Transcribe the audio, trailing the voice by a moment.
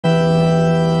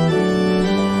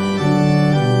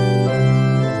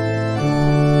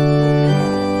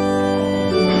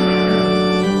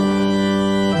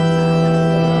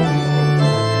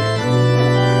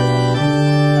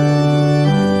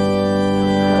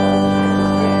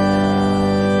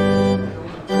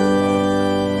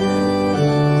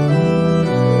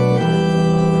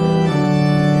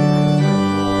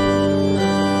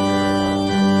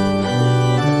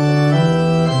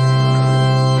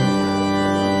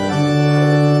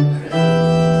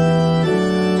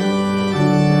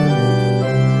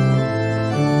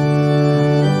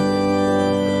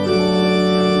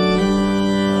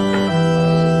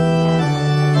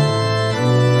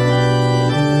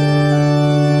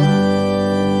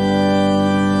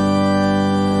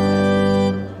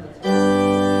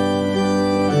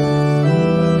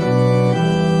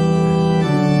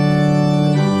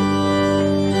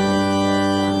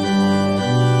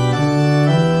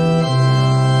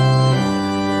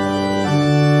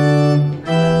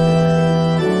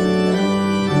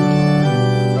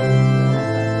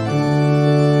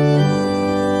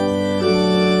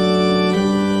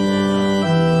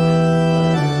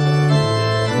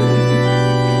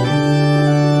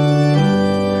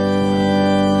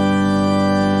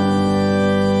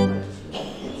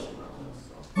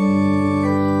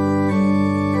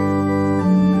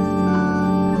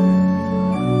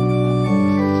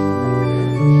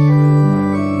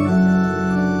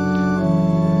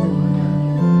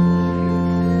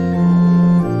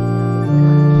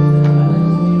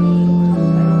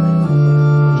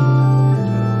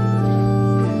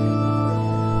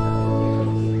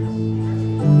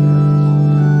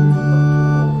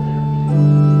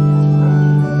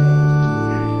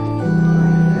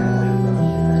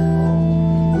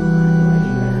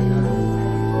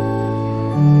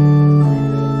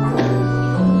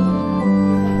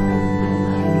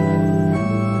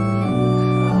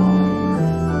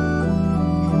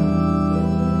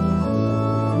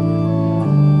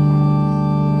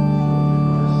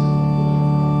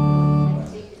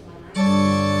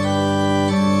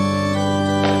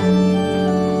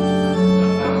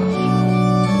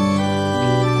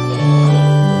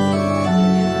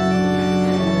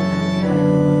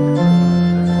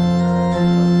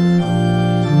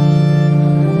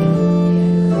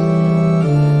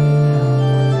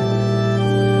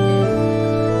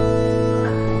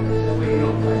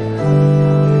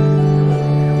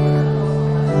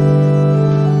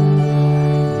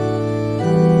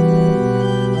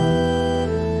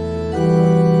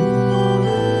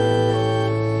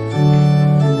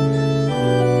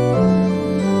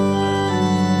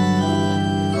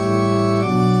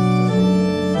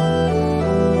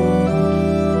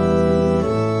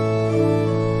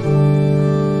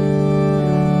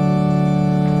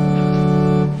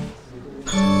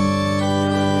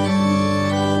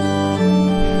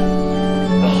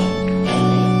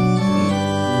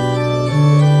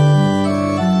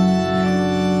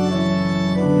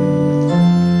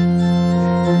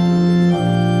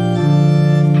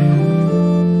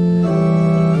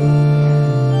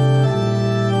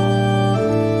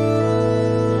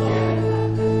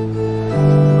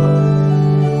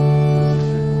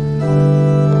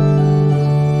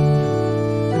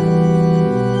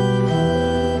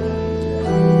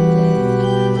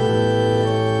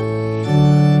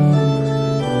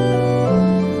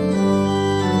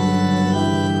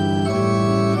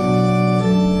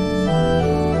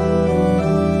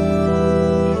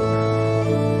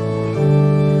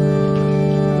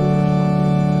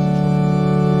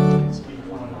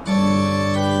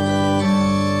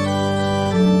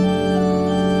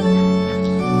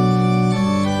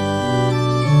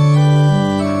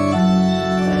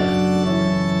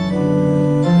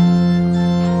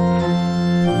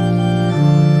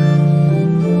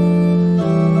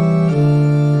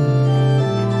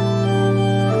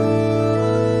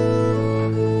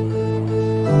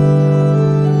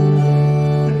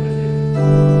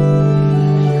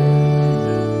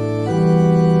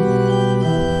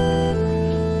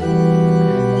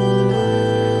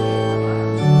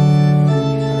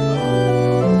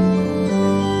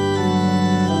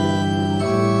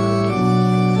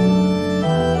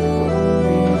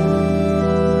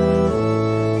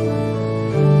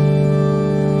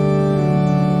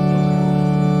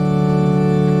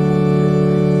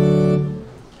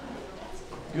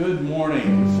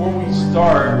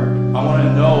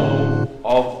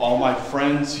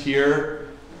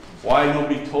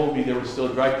somebody told me there was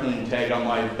still a dry cleaning tag on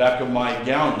my back of my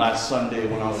gown last Sunday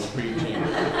when I was preaching.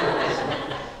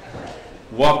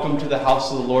 Welcome to the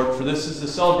house of the Lord, for this is the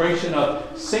celebration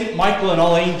of St. Michael and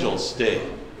All Angels Day.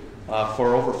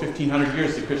 For over 1,500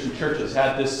 years, the Christian Church has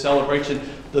had this celebration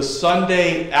the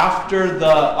Sunday after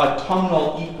the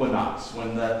autumnal equinox,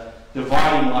 when the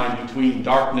dividing line between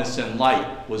darkness and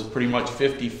light was pretty much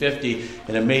 50-50,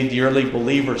 and it made the early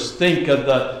believers think of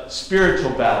the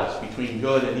spiritual battles between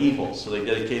good and evil. So they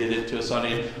dedicated it to a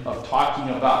Sunday of talking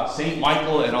about St.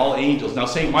 Michael and all angels. Now,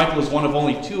 St. Michael is one of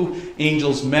only 2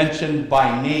 angels mentioned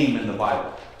by name in the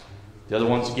Bible. The other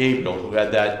one's Gabriel, who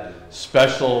had that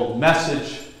special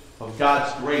message of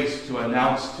God's grace to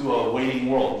announce to a waiting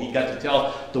world. He got to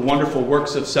tell the wonderful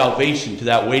works of salvation to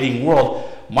that waiting world.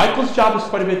 Michael's job is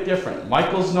quite a bit different.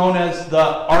 Michael's known as the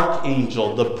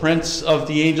archangel, the prince of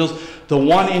the angels, the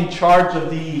one in charge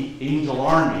of the angel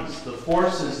armies, the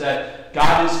forces that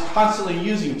God is constantly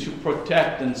using to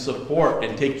protect and support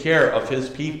and take care of his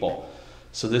people.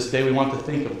 So this day we want to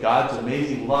think of God's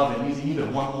amazing love and using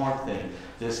even one more thing,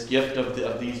 this gift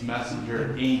of these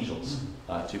messenger angels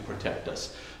to protect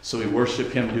us. So we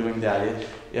worship him doing that.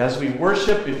 As we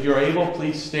worship, if you're able,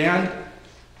 please stand.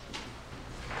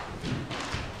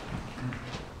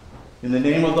 In the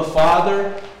name of the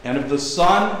Father, and of the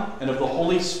Son, and of the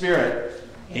Holy Spirit.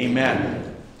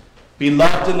 Amen.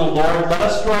 Beloved in the Lord, let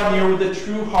us draw near with a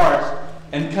true heart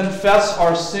and confess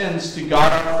our sins to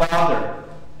God our Father,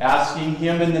 asking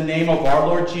him in the name of our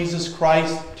Lord Jesus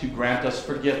Christ to grant us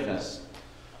forgiveness.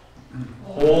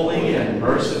 Holy and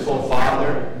merciful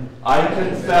Father, I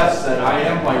confess that I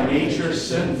am by nature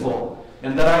sinful,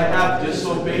 and that I have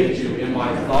disobeyed you in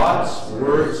my thoughts,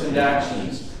 words, and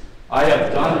actions. I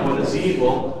have done what is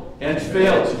evil, and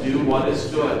failed to do what is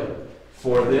good.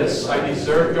 For this I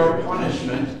deserve your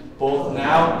punishment, both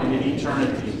now and in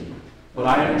eternity. But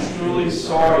I am truly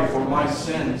sorry for my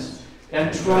sins,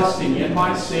 and trusting in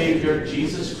my Savior,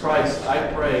 Jesus Christ,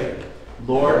 I pray,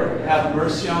 Lord, have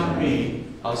mercy on me,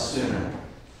 a sinner.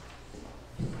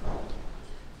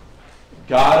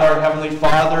 God, our Heavenly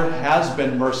Father, has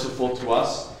been merciful to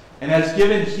us and has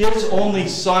given his only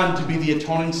Son to be the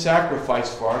atoning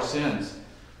sacrifice for our sins.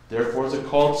 Therefore, as a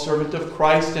called servant of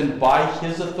Christ and by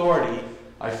his authority,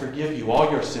 I forgive you all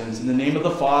your sins in the name of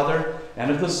the Father,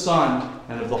 and of the Son,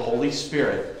 and of the Holy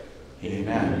Spirit.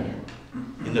 Amen.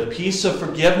 In the peace of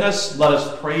forgiveness, let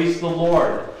us praise the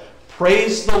Lord.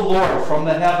 Praise the Lord from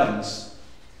the heavens.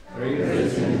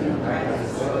 Praise him who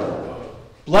highest above.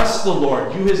 Bless the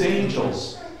Lord, you his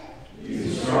angels.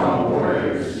 You strong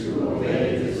warriors who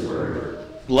obey his word.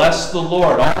 Bless the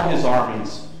Lord, all his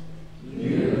armies.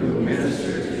 You who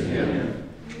minister to him.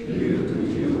 You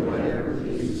who do whatever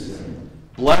pleases him.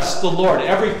 Bless the Lord,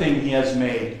 everything he has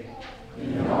made.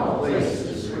 In all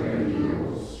places where he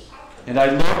rules. And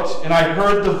I looked, and I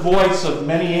heard the voice of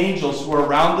many angels who were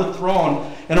around the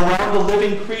throne, and around the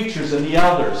living creatures and the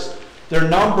elders. Their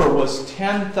number was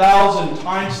 10,000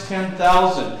 times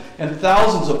 10,000, and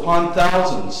thousands upon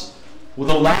thousands. With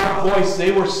a loud voice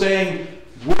they were saying,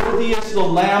 "Worthy is the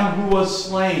Lamb who was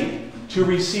slain, to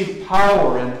receive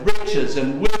power and riches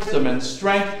and wisdom and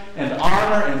strength and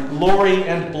honor and glory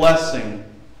and blessing."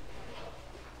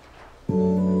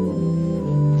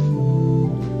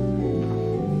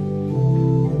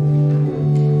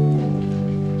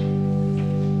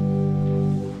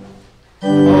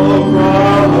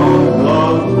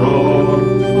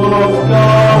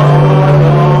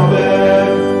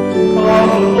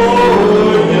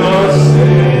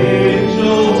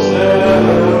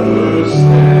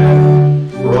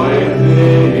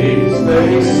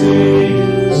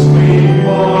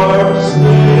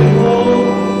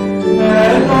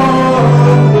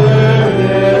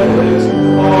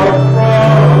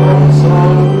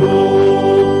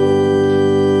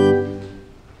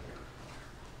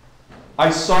 I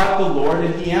sought the Lord,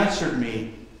 and he answered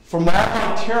me. From all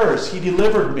my terrors he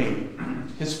delivered me.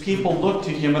 His people look to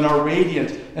him and are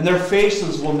radiant, and their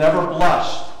faces will never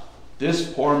blush.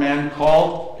 This poor man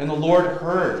called, and the Lord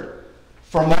heard.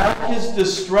 From all his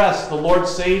distress the Lord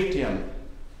saved him.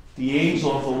 The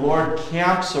angel of the Lord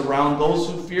camps around those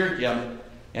who fear him,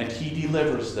 and he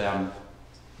delivers them.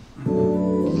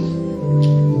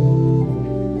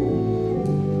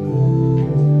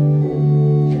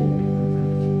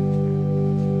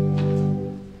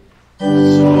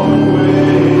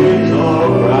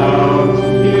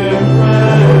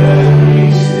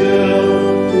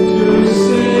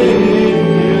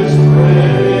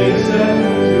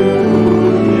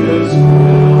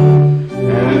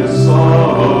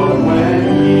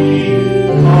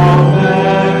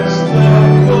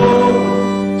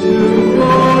 To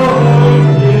God.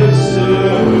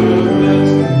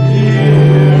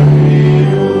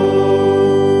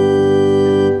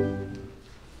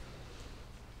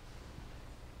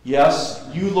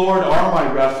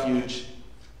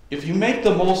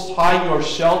 make the Most High your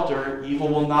shelter, evil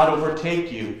will not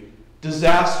overtake you.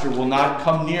 Disaster will not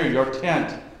come near your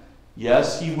tent.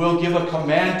 Yes, he will give a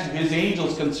command to his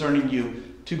angels concerning you,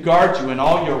 to guard you in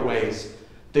all your ways.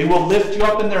 They will lift you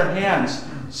up in their hands,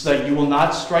 so that you will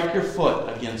not strike your foot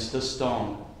against a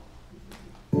stone.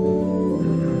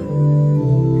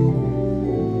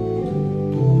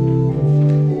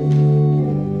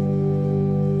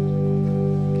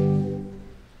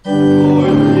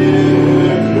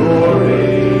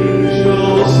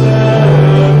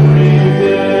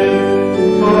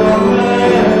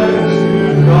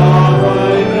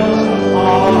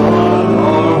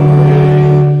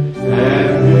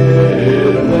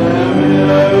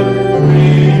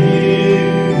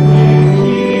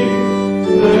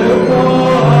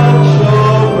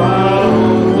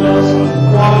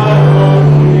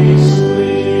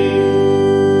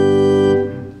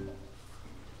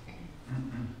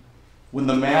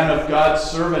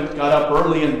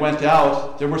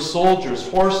 There were soldiers,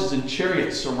 horses, and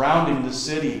chariots surrounding the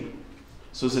city.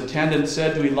 So his attendant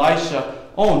said to Elisha,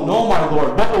 "Oh no, my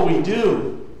Lord, what will we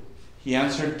do?" He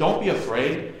answered, "Don't be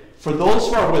afraid, for those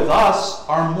who are with us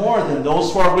are more than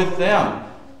those who are with them."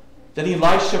 Then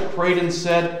Elisha prayed and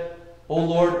said, "O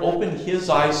Lord, open his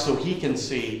eyes so he can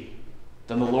see."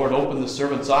 Then the Lord opened the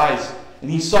servant's eyes,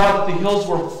 and he saw that the hills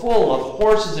were full of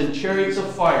horses and chariots of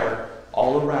fire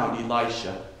all around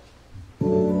Elisha.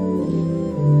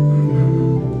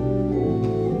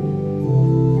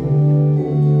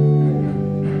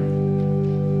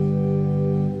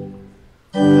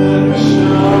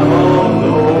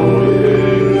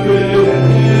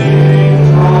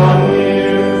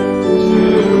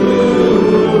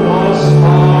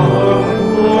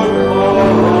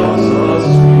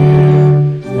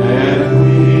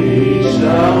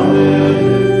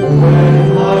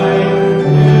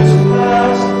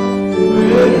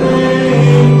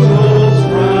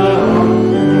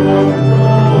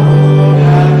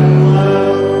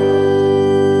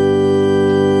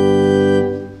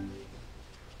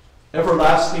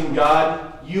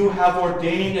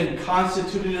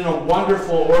 Constituted in a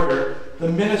wonderful order the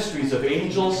ministries of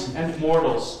angels and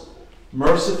mortals.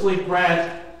 Mercifully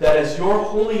grant that as your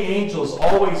holy angels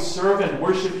always serve and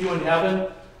worship you in heaven,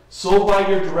 so by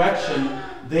your direction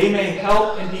they may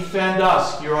help and defend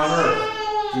us here on earth.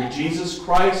 Through Jesus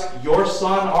Christ, your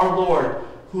Son, our Lord,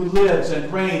 who lives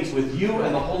and reigns with you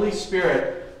and the Holy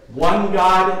Spirit, one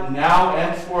God, now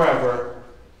and forever.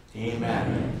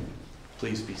 Amen.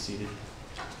 Please be seated.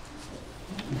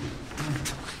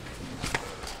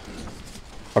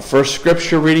 Our first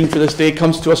scripture reading for this day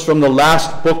comes to us from the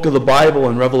last book of the Bible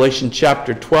in Revelation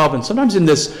chapter 12. And sometimes in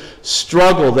this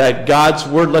struggle that God's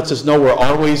Word lets us know we're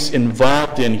always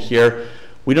involved in here,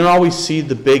 we don't always see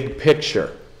the big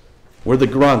picture. We're the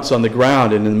grunts on the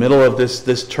ground, and in the middle of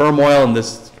this turmoil and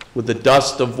this with the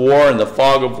dust of war and the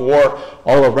fog of war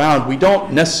all around, we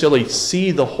don't necessarily see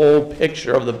the whole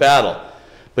picture of the battle.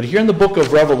 But here in the book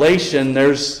of Revelation,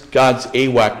 there's God's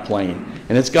AWAC plane.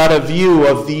 And it's got a view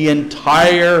of the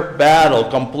entire battle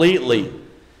completely.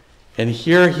 And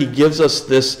here he gives us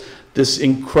this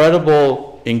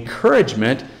incredible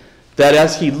encouragement that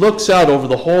as he looks out over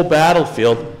the whole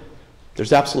battlefield,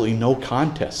 there's absolutely no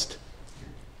contest.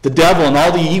 The devil and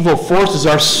all the evil forces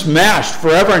are smashed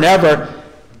forever and ever.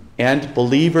 And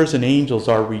believers and angels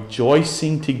are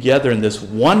rejoicing together in this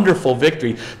wonderful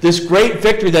victory. This great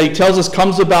victory that he tells us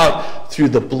comes about through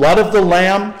the blood of the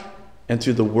Lamb and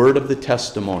through the word of the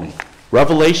testimony.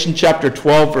 Revelation chapter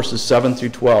 12, verses 7 through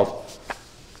 12.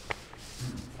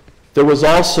 There was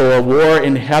also a war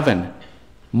in heaven.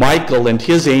 Michael and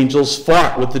his angels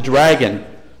fought with the dragon.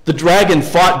 The dragon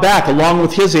fought back along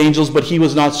with his angels, but he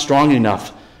was not strong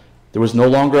enough. There was no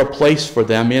longer a place for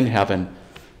them in heaven.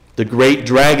 The great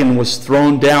dragon was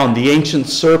thrown down, the ancient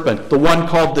serpent, the one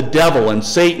called the devil and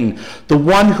Satan, the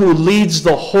one who leads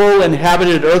the whole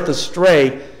inhabited earth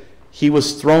astray. He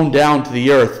was thrown down to the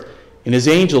earth, and his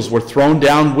angels were thrown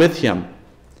down with him.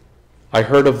 I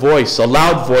heard a voice, a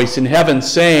loud voice in heaven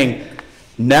saying,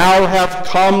 "Now have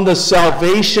come the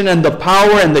salvation and the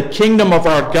power and the kingdom of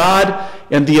our God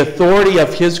and the authority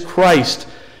of his Christ,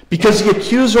 because the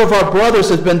accuser of our brothers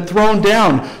has been thrown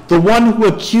down, the one who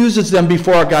accuses them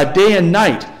before our God day and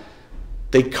night.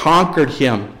 They conquered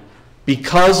him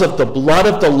because of the blood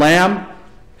of the Lamb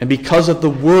and because of the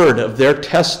word of their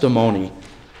testimony.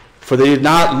 For they did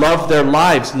not love their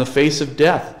lives in the face of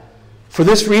death. For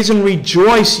this reason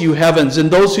rejoice, you heavens,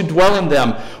 and those who dwell in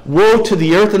them. Woe to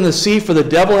the earth and the sea, for the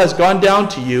devil has gone down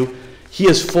to you. He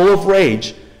is full of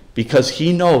rage, because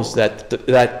he knows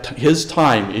that his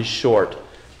time is short."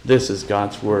 This is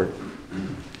God's word.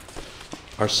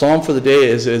 Our psalm for the day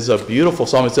is a beautiful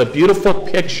psalm. It's a beautiful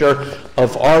picture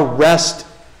of our rest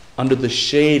under the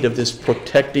shade of this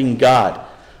protecting God.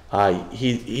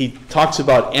 He talks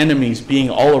about enemies being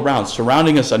all around,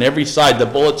 surrounding us on every side. The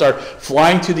bullets are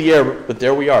flying through the air, but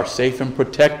there we are, safe and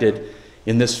protected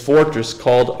in this fortress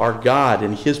called our God.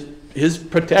 And his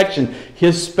protection,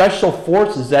 his special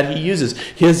forces that he uses,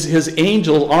 his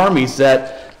angel armies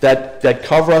that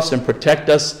cover us and protect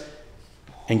us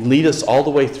and lead us all the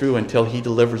way through until he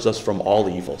delivers us from all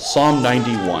evil. Psalm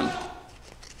 91.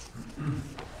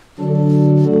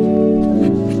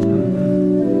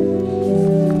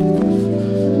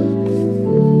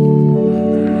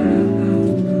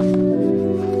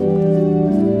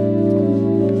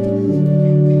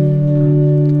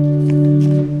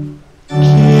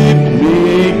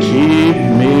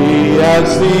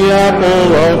 As the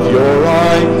apple of your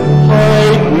eye,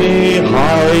 hide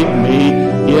me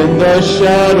in the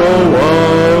shadow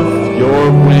of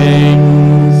your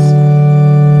wings.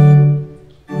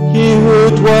 He who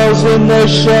dwells in the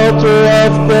shelter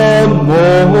of the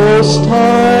Most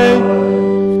High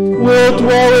will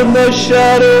dwell in the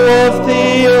shadow of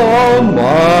the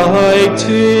Almighty.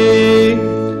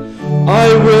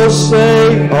 I will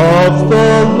say of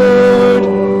the Lord,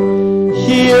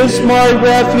 He is my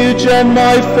refuge and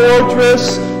my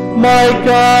fortress, my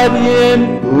God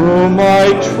in whom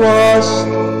I trust.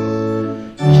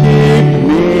 Keep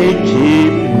me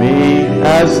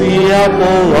as the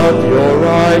apple of your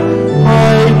eye.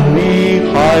 Hide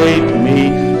me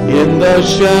in the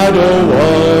shadow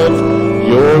of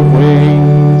your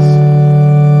wings.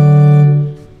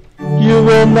 You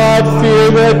will not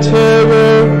fear the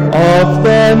terror of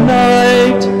the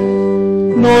night,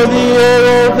 nor the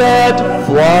arrow that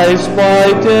flies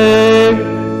by day.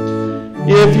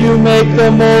 If you make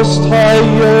the Most High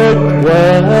your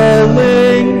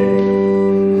dwelling,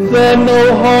 then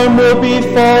no harm will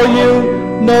befall you,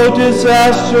 no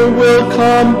disaster will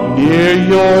come near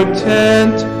your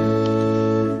tent.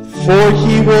 For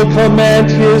he will command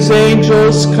his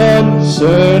angels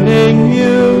concerning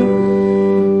you,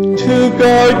 to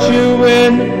guard you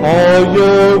in all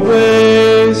your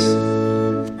ways.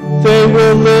 They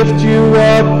will lift you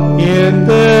up in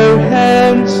their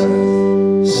hands,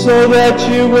 so that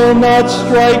you will not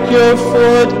strike your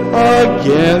foot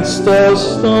against a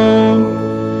stone.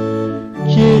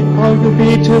 Glory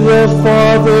be to the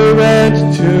Father,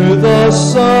 and to the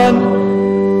Son,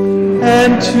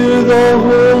 and to the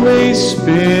Holy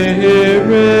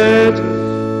Spirit,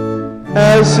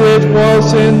 as it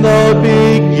was in the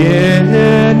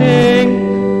beginning,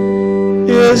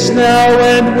 is now,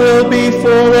 and will be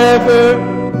forever.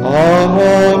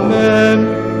 Amen.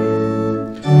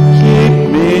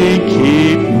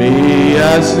 Keep me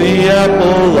as the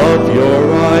apple of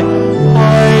your eye.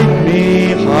 Hide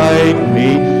me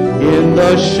in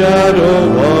the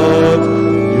shadow of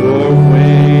your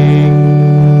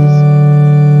wings.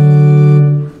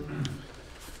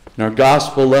 In our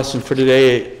gospel lesson for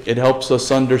today, it helps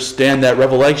us understand that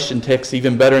Revelation text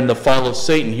even better in the fall of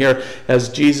Satan here, as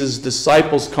Jesus'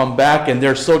 disciples come back and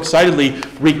they're so excitedly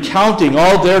recounting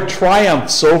all their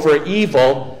triumphs over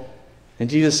evil. And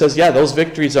Jesus says, yeah, those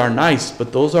victories are nice,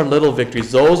 but those are little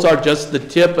victories. Those are just the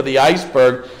tip of the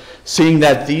iceberg, seeing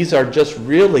that these are just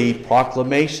really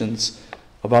proclamations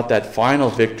about that final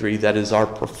victory that is our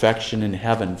perfection in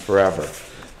heaven forever.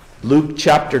 Luke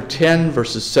chapter 10,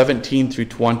 verses 17 through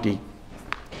 20.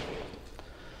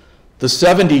 The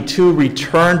 72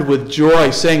 returned with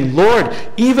joy, saying, Lord,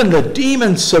 even the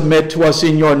demons submit to us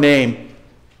in your name.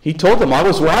 He told them, I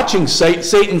was watching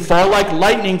Satan fall like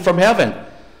lightning from heaven.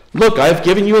 Look, I have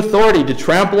given you authority to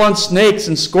trample on snakes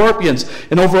and scorpions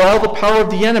and over all the power of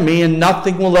the enemy, and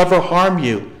nothing will ever harm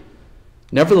you.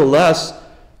 Nevertheless,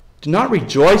 do not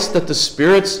rejoice that the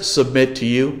spirits submit to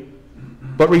you,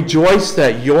 but rejoice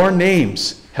that your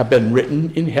names have been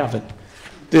written in heaven.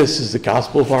 This is the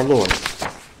gospel of our Lord.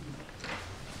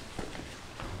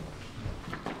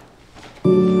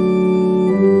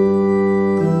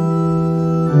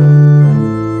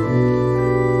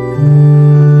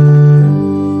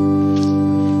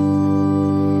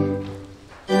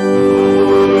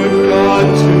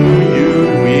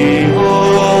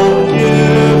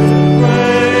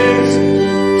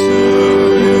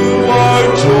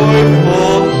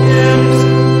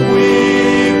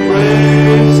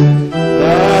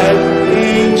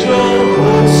 Angel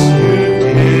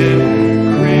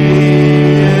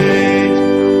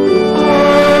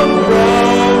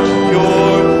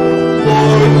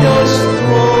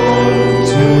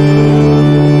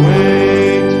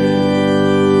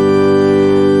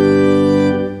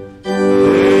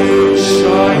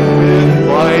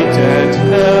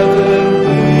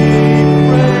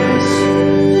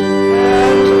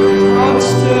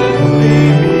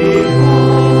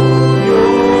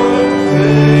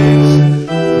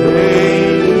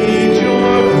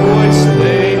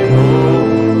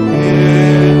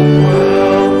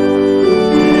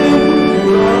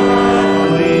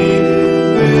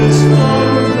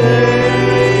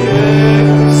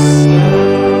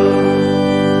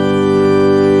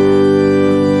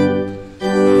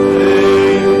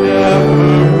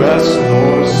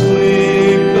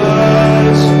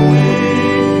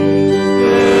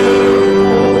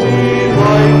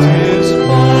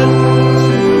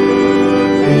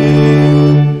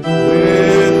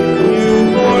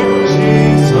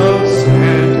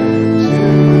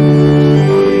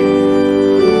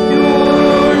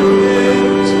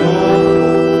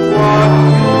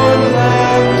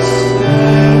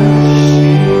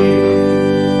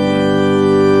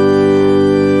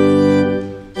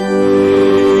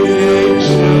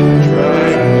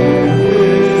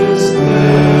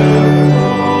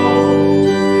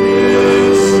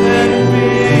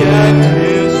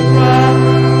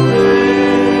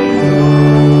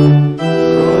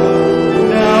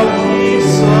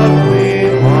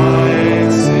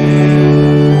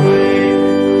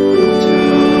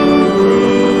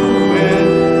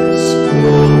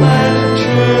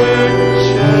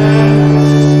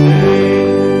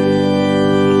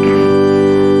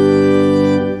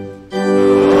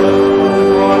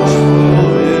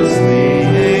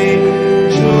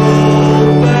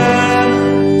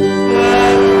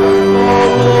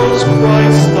Jesus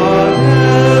Christ on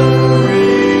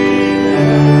every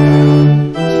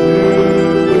hand,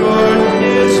 to guard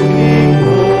his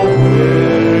people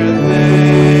where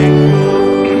they go.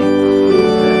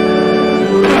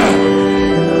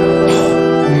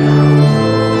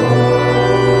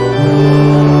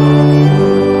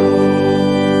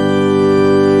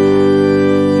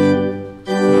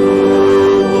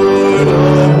 Lord,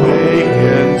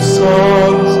 awaken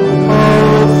songs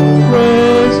of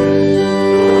praise.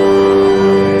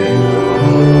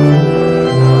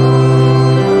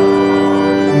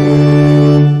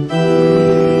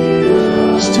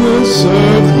 To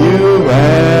serve you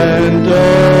and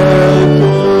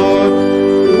adore,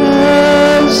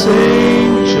 as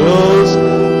angels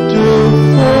do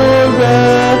forevermore.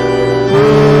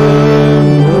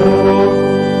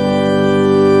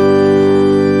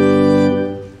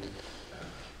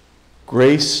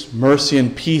 Grace, mercy,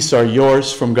 and peace are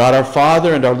yours from God our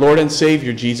Father and our Lord and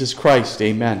Savior, Jesus Christ.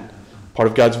 Amen. Part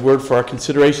of God's word for our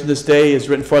consideration this day is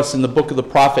written for us in the book of the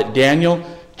prophet Daniel,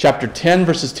 chapter 10,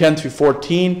 verses 10 through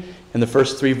 14, and the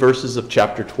first 3 verses of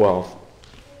chapter 12.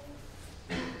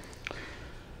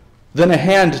 Then a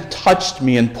hand touched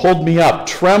me and pulled me up,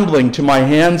 trembling to my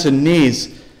hands and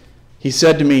knees. He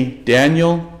said to me,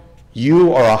 Daniel,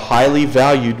 you are a highly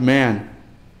valued man.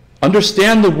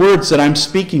 Understand the words that I'm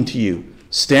speaking to you.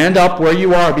 Stand up where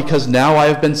you are, because now I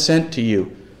have been sent to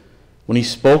you. When he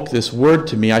spoke this word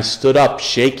to me, I stood up,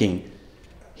 shaking.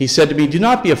 He said to me, do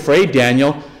not be afraid,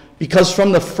 Daniel, because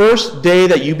from the first day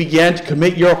that you began to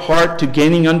commit your heart to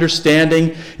gaining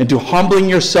understanding and to humbling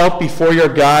yourself before your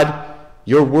God,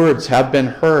 your words have been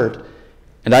heard,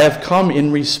 and I have come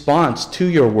in response to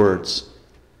your words.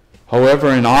 However,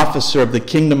 an officer of the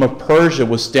kingdom of Persia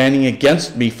was standing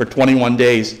against me for 21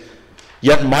 days.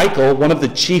 Yet Michael, one of the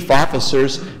chief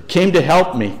officers, came to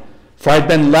help me, for I had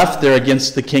been left there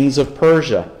against the kings of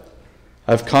Persia.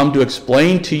 I've come to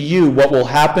explain to you what will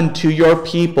happen to your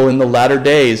people in the latter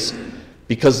days,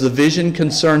 because the vision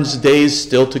concerns days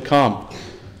still to come.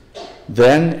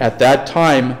 Then, at that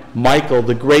time, Michael,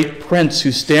 the great prince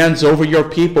who stands over your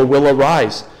people, will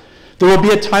arise. There will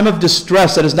be a time of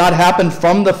distress that has not happened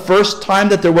from the first time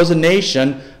that there was a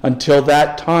nation until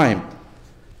that time.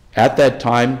 At that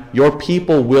time, your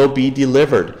people will be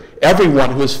delivered,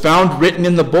 everyone who is found written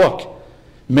in the book.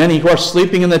 Many who are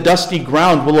sleeping in the dusty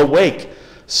ground will awake,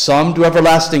 some to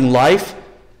everlasting life,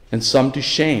 and some to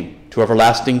shame, to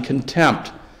everlasting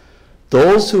contempt.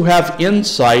 Those who have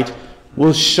insight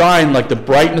will shine like the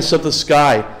brightness of the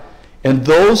sky, and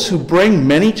those who bring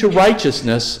many to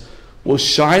righteousness will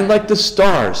shine like the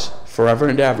stars forever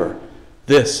and ever.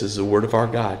 This is the word of our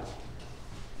God.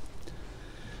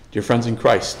 Dear friends in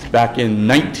Christ, back in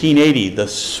 1980, the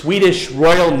Swedish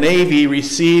Royal Navy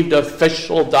received an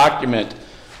official document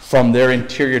from their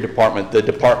Interior Department, the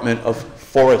Department of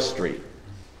Forestry.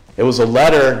 It was a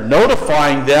letter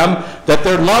notifying them that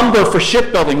their lumber for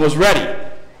shipbuilding was ready.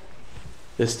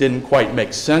 This didn't quite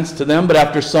make sense to them, but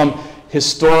after some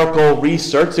historical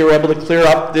research, they were able to clear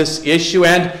up this issue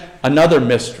and another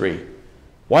mystery.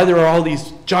 Why there are all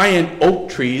these giant oak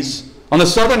trees on the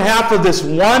southern half of this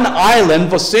one island,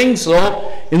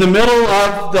 Vosingso, in the middle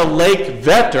of the Lake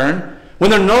Vättern, when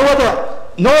there are no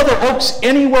other oaks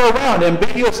anywhere around,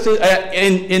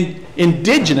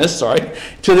 indigenous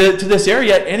to this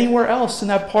area anywhere else in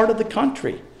that part of the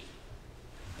country.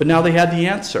 But now they had the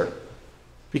answer.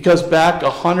 Because back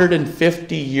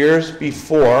 150 years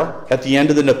before, at the end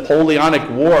of the Napoleonic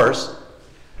Wars,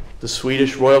 the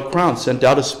Swedish Royal Crown sent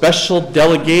out a special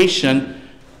delegation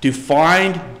to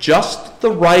find just the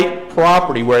right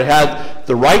property where it had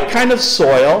the right kind of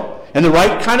soil and the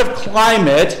right kind of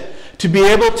climate to be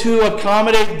able to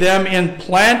accommodate them in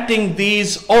planting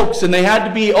these oaks. And they had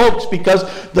to be oaks because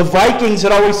the Vikings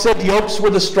had always said the oaks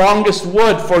were the strongest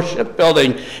wood for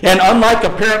shipbuilding. And unlike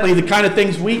apparently the kind of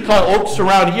things we call oaks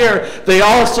around here, they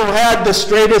also had the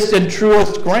straightest and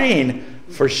truest grain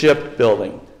for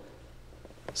shipbuilding.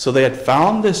 So they had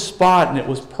found this spot and it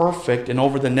was perfect, and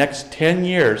over the next 10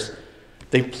 years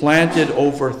they planted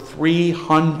over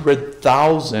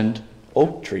 300,000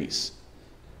 oak trees.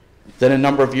 Then a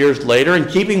number of years later, in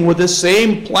keeping with this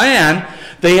same plan,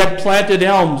 they had planted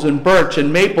elms and birch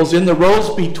and maples in the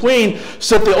rows between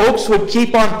so that the oaks would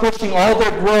keep on pushing all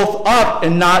their growth up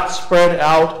and not spread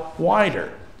out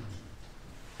wider.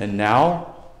 And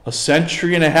now, a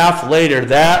century and a half later,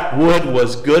 that wood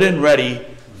was good and ready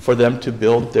for them to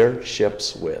build their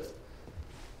ships with.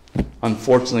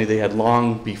 Unfortunately, they had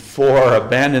long before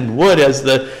abandoned wood as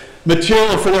the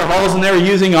material for their hulls, and they were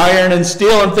using iron and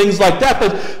steel and things like that.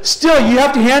 But still, you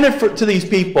have to hand it to these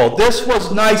people. This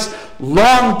was nice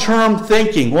long-term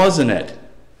thinking, wasn't it?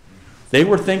 They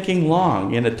were thinking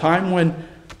long in a time when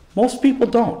most people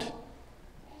don't.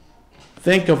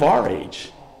 Think of our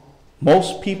age.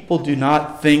 Most people do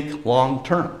not think long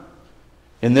term.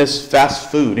 In this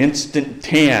fast food, instant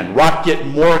tan, rocket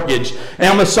mortgage,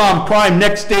 Amazon Prime,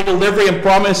 next day delivery, and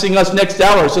promising us next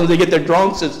hour as soon as they get their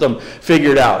drone system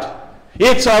figured out.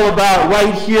 It's all about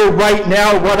right here, right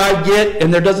now, what I get,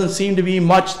 and there doesn't seem to be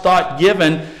much thought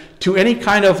given to any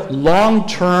kind of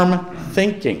long-term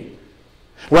thinking.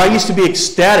 Where I used to be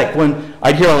ecstatic when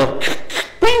I'd hear a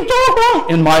bing, dong, dong,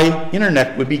 and my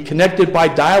internet would be connected by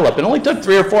dial-up. It only took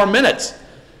 3 or 4 minutes.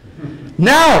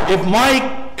 Now, if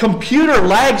my computer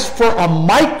lags for a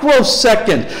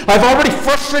microsecond, I've already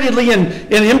frustratedly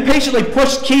and impatiently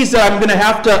pushed keys that I'm going to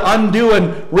have to undo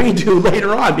and redo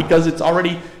later on because it's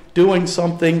already doing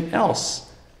something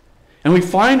else. And we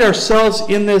find ourselves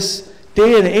in this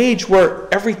day and age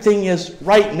where everything is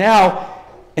right now,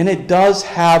 and it does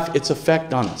have its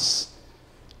effect on us.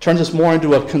 It turns us more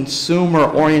into a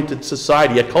consumer-oriented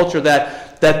society, a culture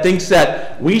that thinks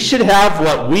that we should have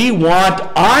what we want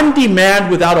on demand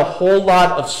without a whole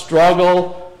lot of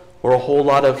struggle or a whole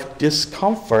lot of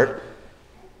discomfort.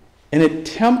 And it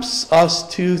tempts us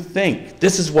to think,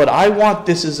 this is what I want,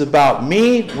 this is about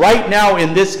me, right now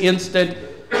in this instant.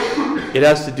 It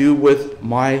has to do with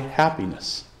my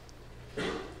happiness.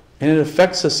 And it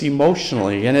affects us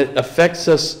emotionally, and it affects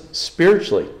us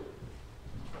spiritually,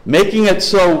 making it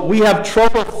so we have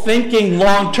trouble thinking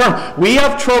long term. We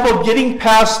have trouble getting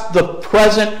past the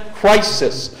present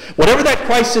crisis. Whatever that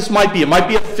crisis might be. It might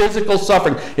be a physical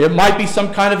suffering. It might be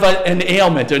some kind of an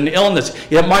ailment, an illness.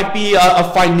 It might be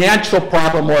a financial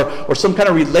problem or some kind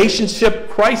of relationship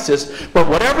crisis. But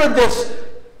whatever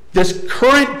this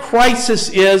current crisis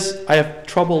is, I have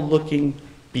trouble looking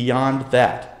beyond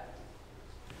that.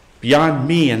 Beyond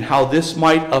me and how this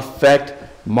might affect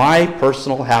my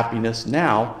personal happiness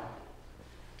now.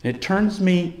 It turns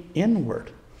me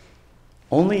inward,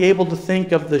 only able to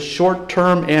think of the short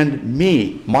term and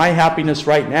me, my happiness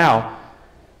right now.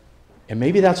 And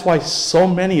maybe that's why so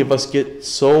many of us get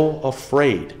so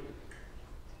afraid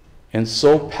and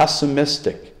so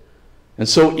pessimistic and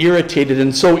so irritated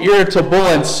and so irritable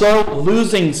and so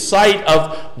losing sight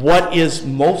of what is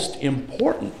most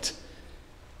important.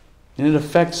 And it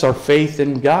affects our faith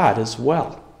in God as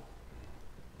well.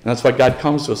 And that's why God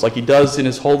comes to us like he does in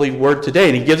his holy word today.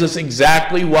 And he gives us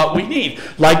exactly what we need,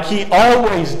 like he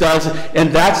always does.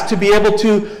 And that's to be able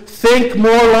to think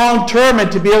more long term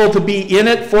and to be able to be in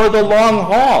it for the long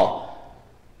haul.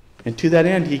 And to that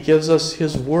end, he gives us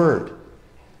his word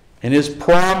and his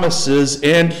promises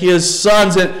and his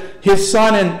son.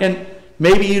 And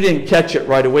maybe you didn't catch it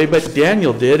right away, but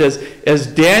Daniel did. As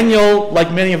Daniel,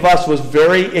 like many of us, was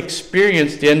very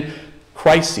experienced in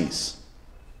crises.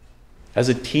 As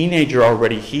a teenager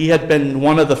already, he had been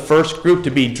one of the first group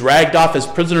to be dragged off as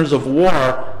prisoners of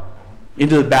war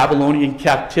into the Babylonian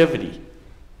captivity.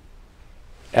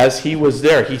 As he was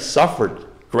there, he suffered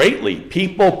greatly.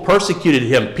 People persecuted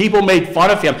him. People made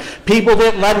fun of him. People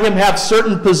didn't let him have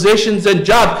certain positions and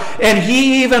jobs. And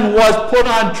he even was put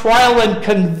on trial and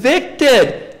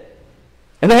convicted.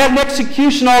 And they had an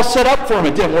execution all set up for him.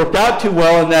 It didn't work out too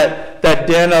well in that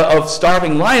den of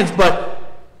starving lions, but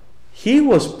he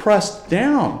was pressed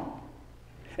down.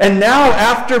 And now,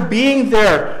 after being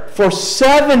there for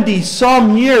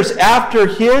 70-some years, after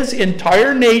his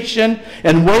entire nation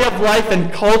and way of life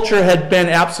and culture had been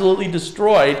absolutely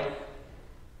destroyed,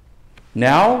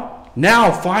 now,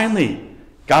 finally,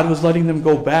 God was letting them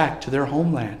go back to their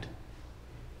homeland.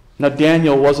 Now,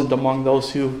 Daniel wasn't among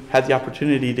those who had the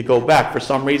opportunity to go back. For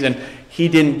some reason, he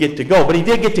didn't get to go. But he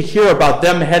did get to hear about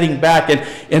them heading back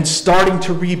and starting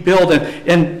to rebuild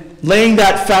and laying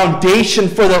that foundation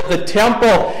for the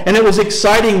temple. And it was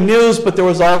exciting news, but there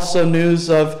was also news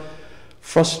of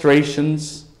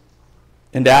frustrations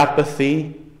and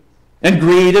apathy and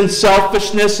greed and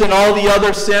selfishness and all the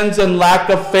other sins and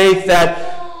lack of faith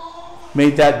that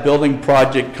made that building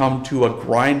project come to a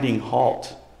grinding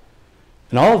halt.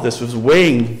 And all of this was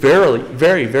weighing very,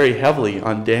 very, very heavily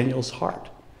on Daniel's heart.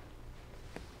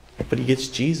 But he gets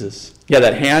Jesus. Yeah,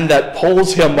 that hand that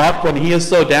pulls him up when he is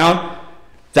so down,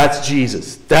 that's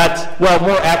Jesus.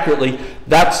 More accurately,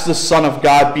 that's the Son of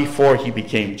God before he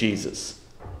became Jesus.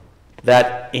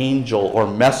 That angel or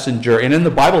messenger. And in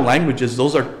the Bible languages,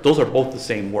 those are both the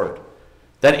same word.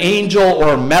 That angel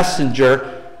or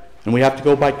messenger, and we have to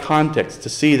go by context to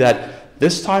see that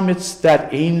this time it's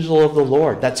that angel of the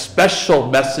Lord, that special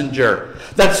messenger.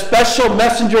 That special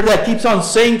messenger that keeps on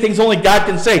saying things only God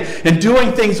can say and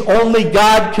doing things only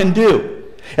God can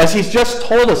do. As he's just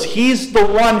told us, he's the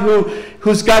one who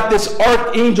who's got this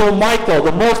archangel Michael,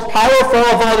 the most powerful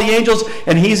of all the angels,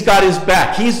 and he's got his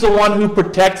back. He's the one who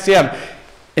protects him.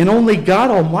 And only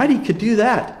God Almighty could do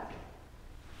that.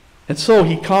 And so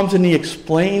he comes and he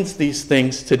explains these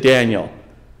things to Daniel.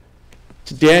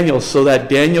 So that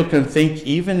Daniel can think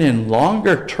even in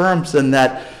longer terms than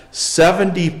that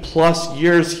 70 plus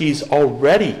years he's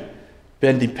already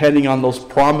been depending on those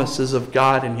promises of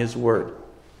God and his word.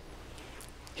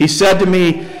 He said to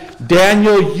me,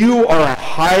 Daniel, you are a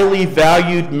highly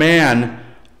valued man.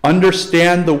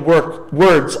 Understand the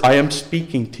words I am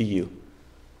speaking to you.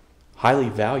 Highly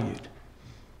valued.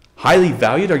 Highly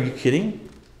valued? Are you kidding?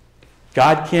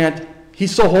 God can't,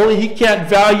 he's so holy, he can't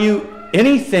value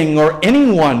anything or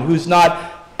anyone who's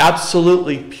not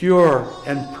absolutely pure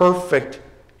and perfect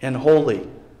and holy.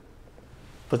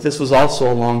 But this was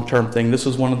also a long-term thing. This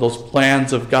was one of those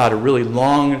plans of God, a really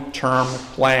long-term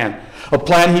plan. A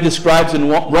plan he describes in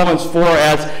Romans 4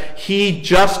 as he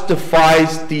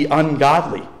justifies the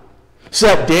ungodly. So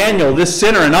that Daniel, this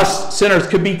sinner, and us sinners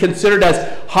could be considered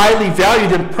as highly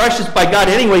valued and precious by God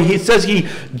anyway. He says he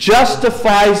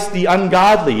justifies the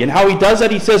ungodly. And how he does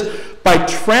that, he says, by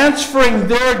transferring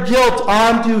their guilt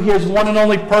onto his one and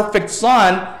only perfect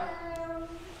Son,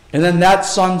 and then that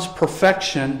Son's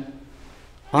perfection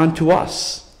onto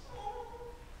us.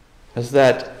 As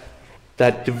that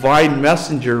divine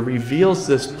messenger reveals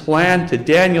this plan to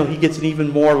Daniel, he gets an even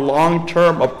more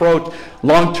long-term approach,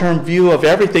 long-term view of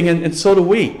everything, and so do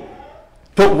we.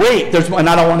 But wait, and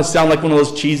I don't want to sound like one of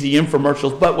those cheesy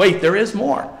infomercials, but wait, there is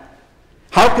more.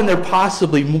 How can there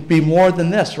possibly be more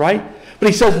than this, right? But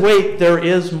he says, wait, there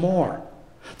is more.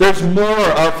 There's more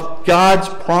of God's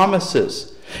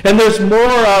promises. And there's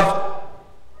more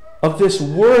of this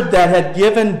word that had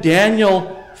given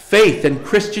Daniel faith and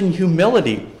Christian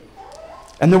humility.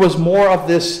 And there was more of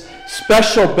this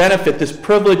special benefit, this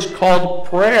privilege called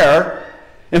prayer.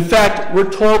 In fact,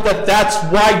 we're told that that's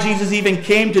why Jesus even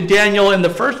came to Daniel in the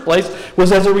first place,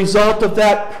 was as a result of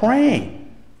that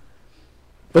praying.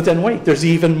 But then wait, there's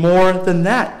even more than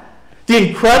that. The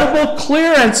incredible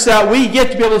clearance that we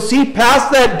get to be able to see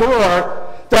past that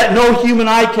door that no human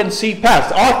eye can see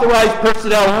past. Authorized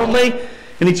personnel only,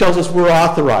 and he tells us we're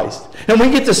authorized. And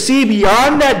we get to see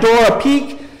beyond that door, a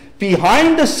peek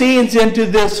behind the scenes into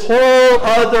this whole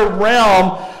other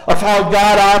realm of how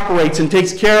God operates and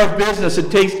takes care of business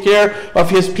and takes care of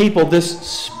his people, this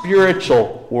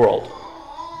spiritual world,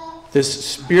 this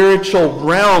spiritual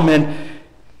realm, and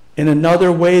in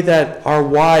another way that our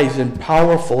wise and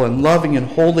powerful and loving and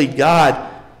holy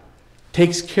God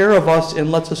takes care of us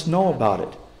and lets us know about it.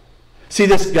 See,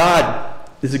 this God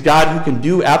is a God who can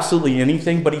do absolutely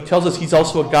anything, but he tells us he's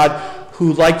also a God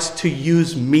who likes to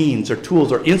use means or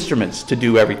tools or instruments to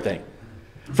do everything.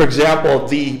 For example,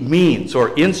 the means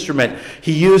or instrument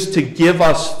he used to give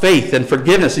us faith and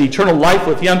forgiveness and eternal life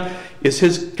with him is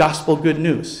his gospel good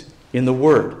news in the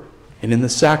Word and in the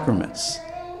sacraments.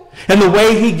 And the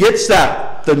way he gets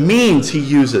that, the means he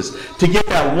uses to get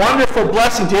that wonderful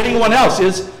blessing to anyone else,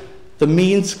 is the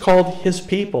means called his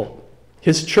people,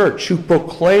 his church, who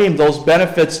proclaim those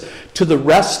benefits to the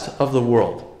rest of the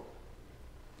world.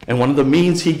 And one of the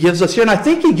means he gives us here, and I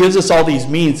think he gives us all these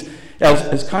means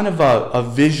as kind of a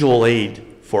visual aid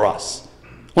for us.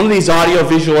 One of these audio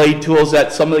visual aid tools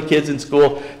that some of the kids in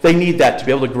school, they need that to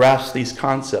be able to grasp these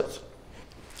concepts.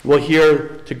 Well,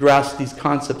 here, to grasp these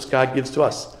concepts God gives to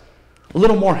us a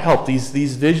little more help,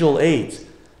 these visual aids.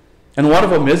 And one of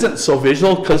them isn't so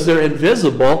visual because they're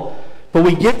invisible, but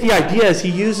we get the idea as he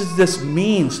uses this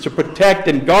means to protect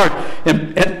and guard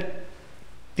and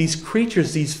these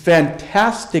creatures, these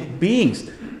fantastic beings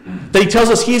that he tells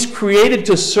us he's created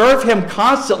to serve him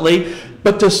constantly,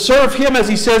 but to serve him, as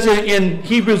he says in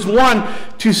Hebrews 1,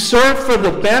 to serve for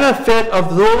the benefit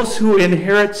of those who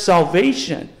inherit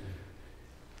salvation.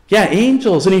 Yeah,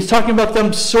 angels, and he's talking about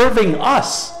them serving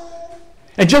us.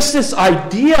 And just this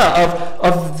idea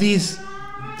of these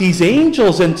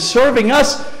angels and serving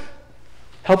us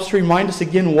helps to remind us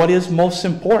again what is most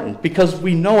important. Because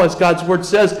we know, as God's Word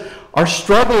says, our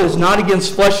struggle is not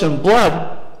against flesh and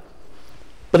blood,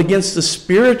 but against the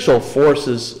spiritual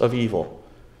forces of evil.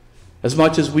 As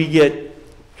much as we get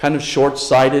kind of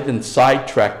short-sighted and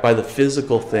sidetracked by the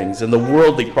physical things and the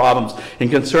worldly problems and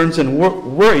concerns and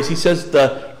worries, he says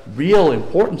the real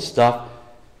important stuff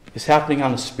is happening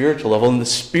on a spiritual level, in the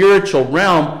spiritual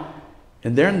realm.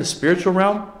 And there in the spiritual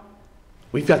realm,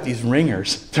 we've got these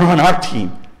ringers. They're on our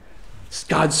team. It's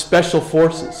God's special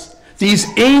forces.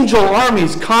 These angel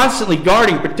armies constantly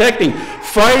guarding, protecting,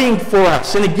 fighting for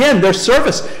us. And again, their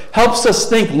service helps us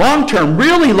think long-term,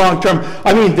 really long-term.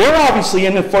 I mean, they're obviously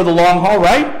in it for the long haul,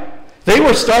 right? They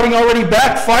were starting already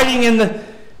back fighting in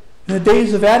in the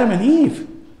days of Adam and Eve.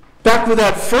 Back with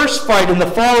that first fight and the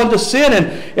fall into sin,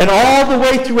 and all the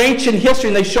way through ancient history.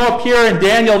 And they show up here in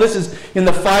Daniel. This is in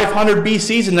the 500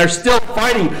 BCs, and they're still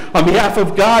fighting on behalf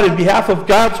of God and behalf of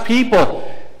God's people.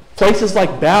 Places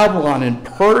like Babylon and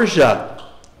Persia.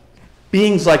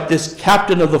 Beings like this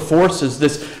captain of the forces,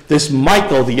 this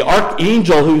Michael, the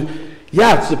archangel, who,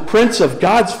 it's the prince of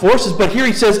God's forces. But here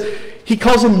he says, he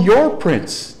calls him your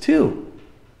prince too.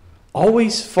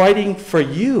 Always fighting for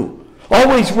you.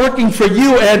 Always working for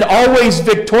you and always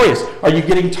victorious. Are you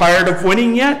getting tired of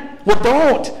winning yet? Well,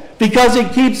 don't. Because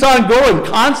it keeps on going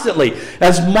constantly.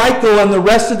 As Michael and the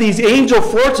rest of these angel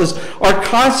forces are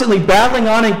constantly battling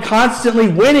on and constantly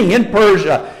winning in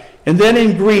Persia, and then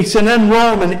in Greece, and then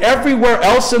Rome, and everywhere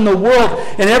else in the world,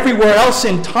 and everywhere else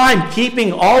in time,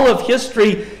 keeping all of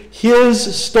history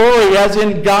his story, as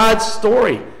in God's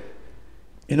story.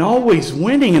 And always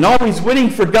winning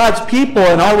for God's people,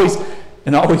 and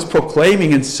always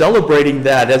proclaiming and celebrating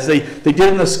that, as they did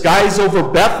in the skies over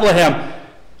Bethlehem,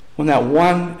 when that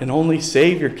one and only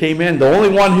Savior came in, the only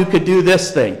one who could do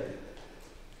this thing,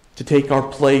 to take our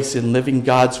place in living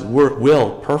God's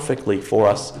will perfectly for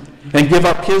us, and give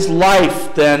up his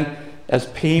life then as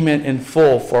payment in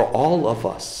full for all of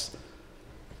us.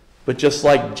 But just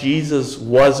like Jesus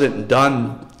wasn't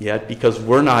done yet, because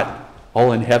we're not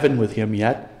all in heaven with him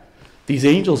yet, these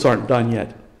angels aren't done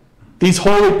yet. These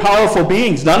holy, powerful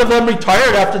beings, none of them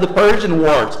retired after the Persian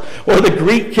Wars or the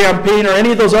Greek campaign or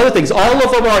any of those other things. All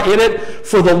of them are in it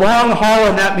for the long haul,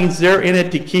 and that means they're in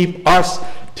it to keep us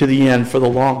to the end for the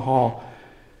long haul.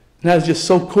 And that is just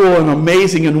so cool and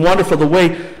amazing and wonderful, the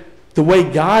way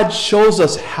God shows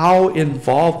us how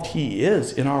involved he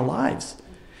is in our lives.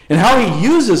 And how he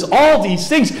uses all these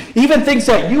things, even things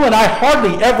that you and I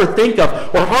hardly ever think of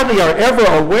or hardly are ever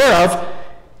aware of,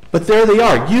 but there they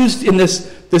are, used in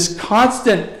this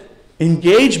constant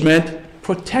engagement,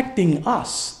 protecting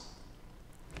us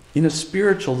in a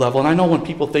spiritual level. And I know when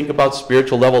people think about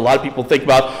spiritual level, a lot of people think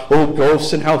about,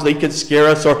 ghosts and how they could scare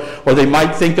us, or they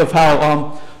might think of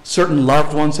how certain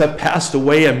loved ones have passed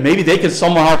away, and maybe they could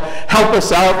somehow help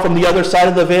us out from the other side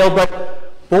of the veil.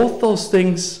 But both those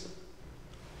things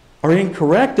are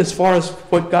incorrect as far as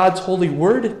what God's holy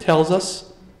word tells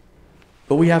us.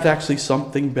 But we have actually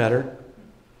something better.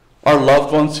 Our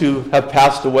loved ones who have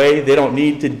passed away, they don't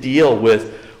need to deal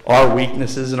with our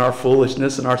weaknesses and our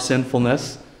foolishness and our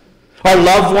sinfulness. Our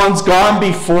loved ones gone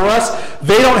before us,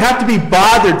 they don't have to be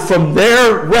bothered from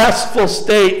their restful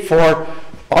state for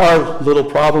our little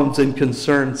problems and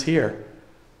concerns here.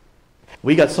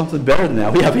 We got something better than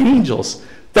that. We have angels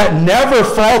that never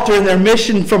falter in their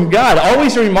mission from God.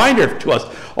 Always a reminder to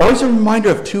us. Always a reminder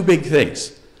of two big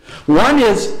things. One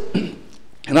is,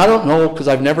 and I don't know because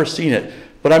I've never seen it,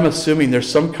 but I'm assuming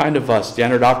there's some kind of a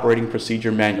standard operating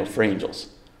procedure manual for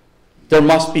angels. There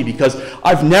must be, because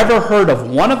I've never heard of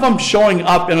one of them showing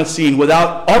up in a scene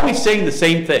without always saying the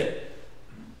same thing.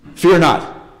 Fear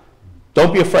not.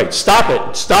 Don't be afraid. Stop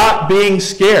it. Stop being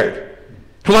scared.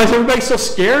 Why is everybody so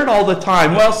scared all the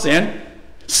time? Well, sin.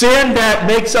 Sin that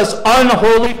makes us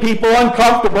unholy people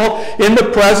uncomfortable in the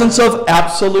presence of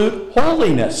absolute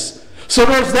holiness. So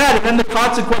there's that. And then the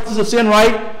consequences of sin,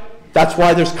 right? That's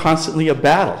why there's constantly a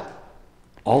battle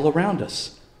all around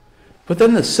us. But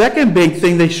then the second big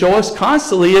thing they show us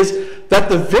constantly is that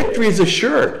the victory is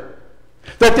assured.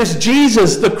 That this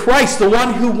Jesus, the Christ, the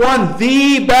one who won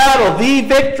the battle, the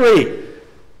victory,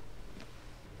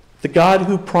 the God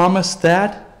who promised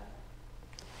that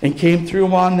and came through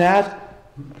on that,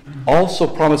 also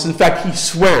promised, in fact, he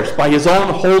swears by his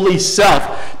own holy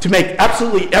self to make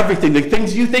absolutely everything, the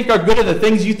things you think are good and the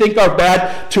things you think are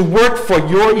bad, to work for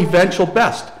your eventual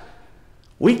best.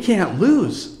 We can't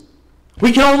lose.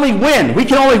 We can only win. We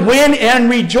can only win and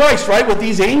rejoice, right, with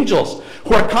these angels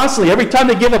who are constantly, every time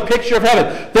they give a picture of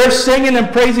heaven, they're singing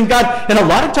and praising God. And a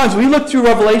lot of times we look through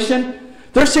Revelation,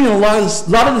 they're singing a lot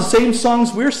of the same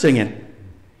songs we're singing.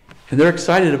 And they're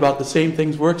excited about the same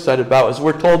things we're excited about, as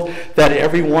we're told that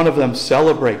every one of them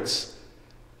celebrates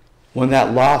when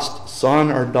that lost son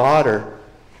or daughter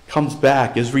comes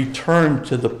back, is returned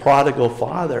to the prodigal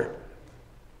father.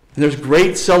 And there's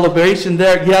great celebration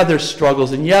there. Yeah, there's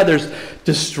struggles, and yeah, there's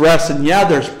distress, and yeah,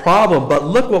 there's problem. But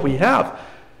look what we have.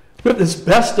 We have this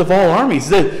best of all armies,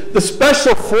 the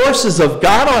special forces of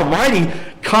God Almighty,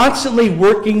 constantly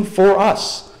working for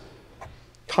us.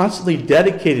 Constantly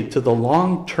dedicated to the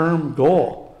long-term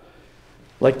goal.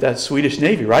 Like that Swedish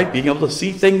Navy, right? Being able to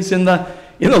see things in the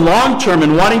long term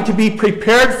and wanting to be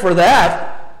prepared for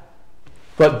that.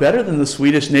 But better than the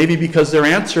Swedish Navy, because their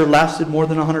answer lasted more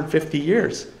than 150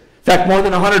 years. In fact, more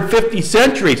than 150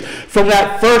 centuries from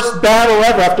that first battle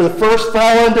ever, after the first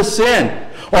fall into sin,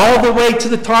 all the way to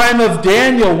the time of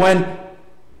Daniel when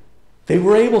they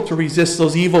were able to resist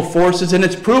those evil forces. And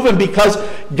it's proven because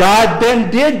God then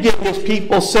did get his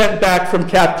people sent back from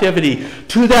captivity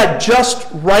to that just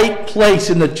right place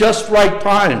in the just right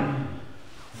time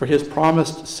for his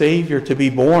promised Savior to be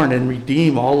born and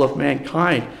redeem all of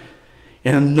mankind.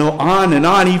 And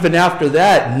on, even after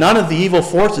that, none of the evil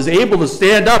forces able to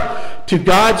stand up to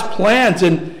God's plans.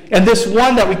 And this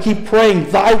one that we keep praying,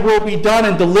 thy will be done,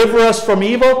 and deliver us from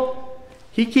evil,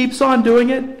 he keeps on doing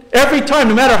it. Every time,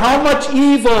 no matter how much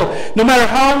evil, no matter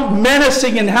how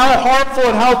menacing and how harmful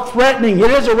and how threatening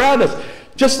it is around us,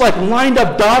 just like lined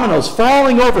up dominoes,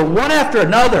 falling over one after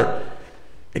another,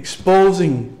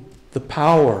 exposing the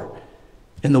power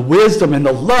and the wisdom and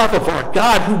the love of our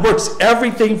God who works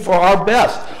everything for our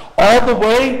best. All the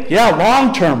way,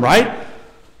 long term, right?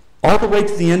 All the way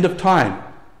to the end of time.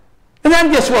 And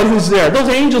then guess what? Who's there? Those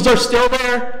angels are still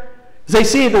there. As they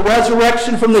see the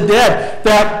resurrection from the dead,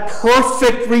 that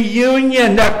perfect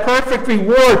reunion, that perfect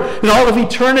reward in all of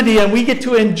eternity, and we get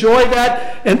to enjoy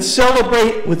that and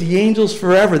celebrate with the angels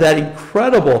forever, that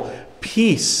incredible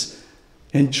peace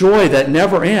and joy that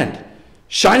never end.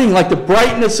 Shining like the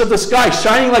brightness of the sky,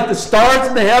 shining like the stars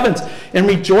in the heavens, and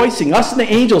rejoicing, us and the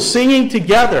angels singing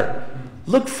together.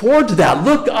 Look forward to that.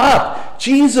 Look up.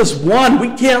 Jesus won. We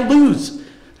can't lose.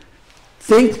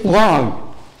 Think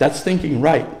long. That's thinking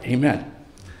right. Amen.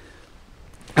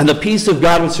 And the peace of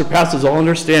God, which surpasses all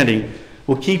understanding,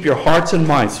 will keep your hearts and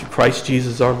minds through Christ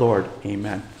Jesus our Lord.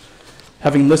 Amen.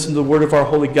 Having listened to the word of our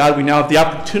holy God, we now have the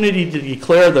opportunity to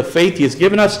declare the faith he has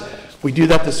given us. We do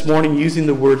that this morning using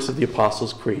the words of the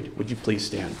Apostles' Creed. Would you please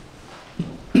stand?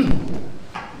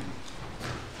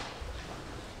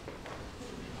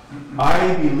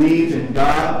 I believe in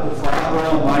God, the Father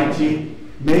Almighty,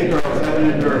 maker of heaven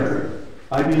and earth.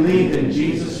 I believe in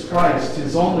Jesus Christ,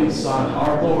 his only Son,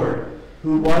 our Lord,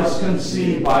 who was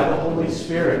conceived by the Holy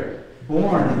Spirit,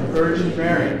 born of the Virgin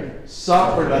Mary,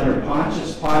 suffered under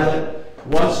Pontius Pilate,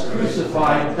 was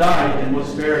crucified, died, and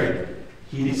was buried.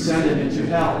 He descended into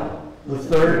hell. The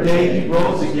third day he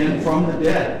rose again from the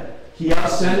dead. He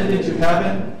ascended into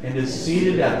heaven and is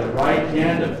seated at the right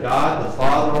hand of God the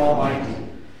Father Almighty.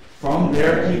 From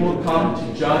there he will come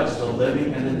to judge the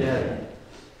living and the dead.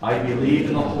 I believe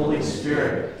in the Holy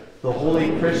Spirit, the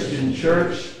holy Christian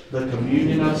church, the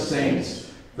communion of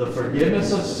saints, the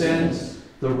forgiveness of sins,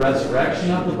 the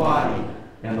resurrection of the body,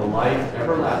 and the life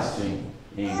everlasting.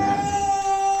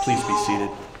 Amen. Please be seated.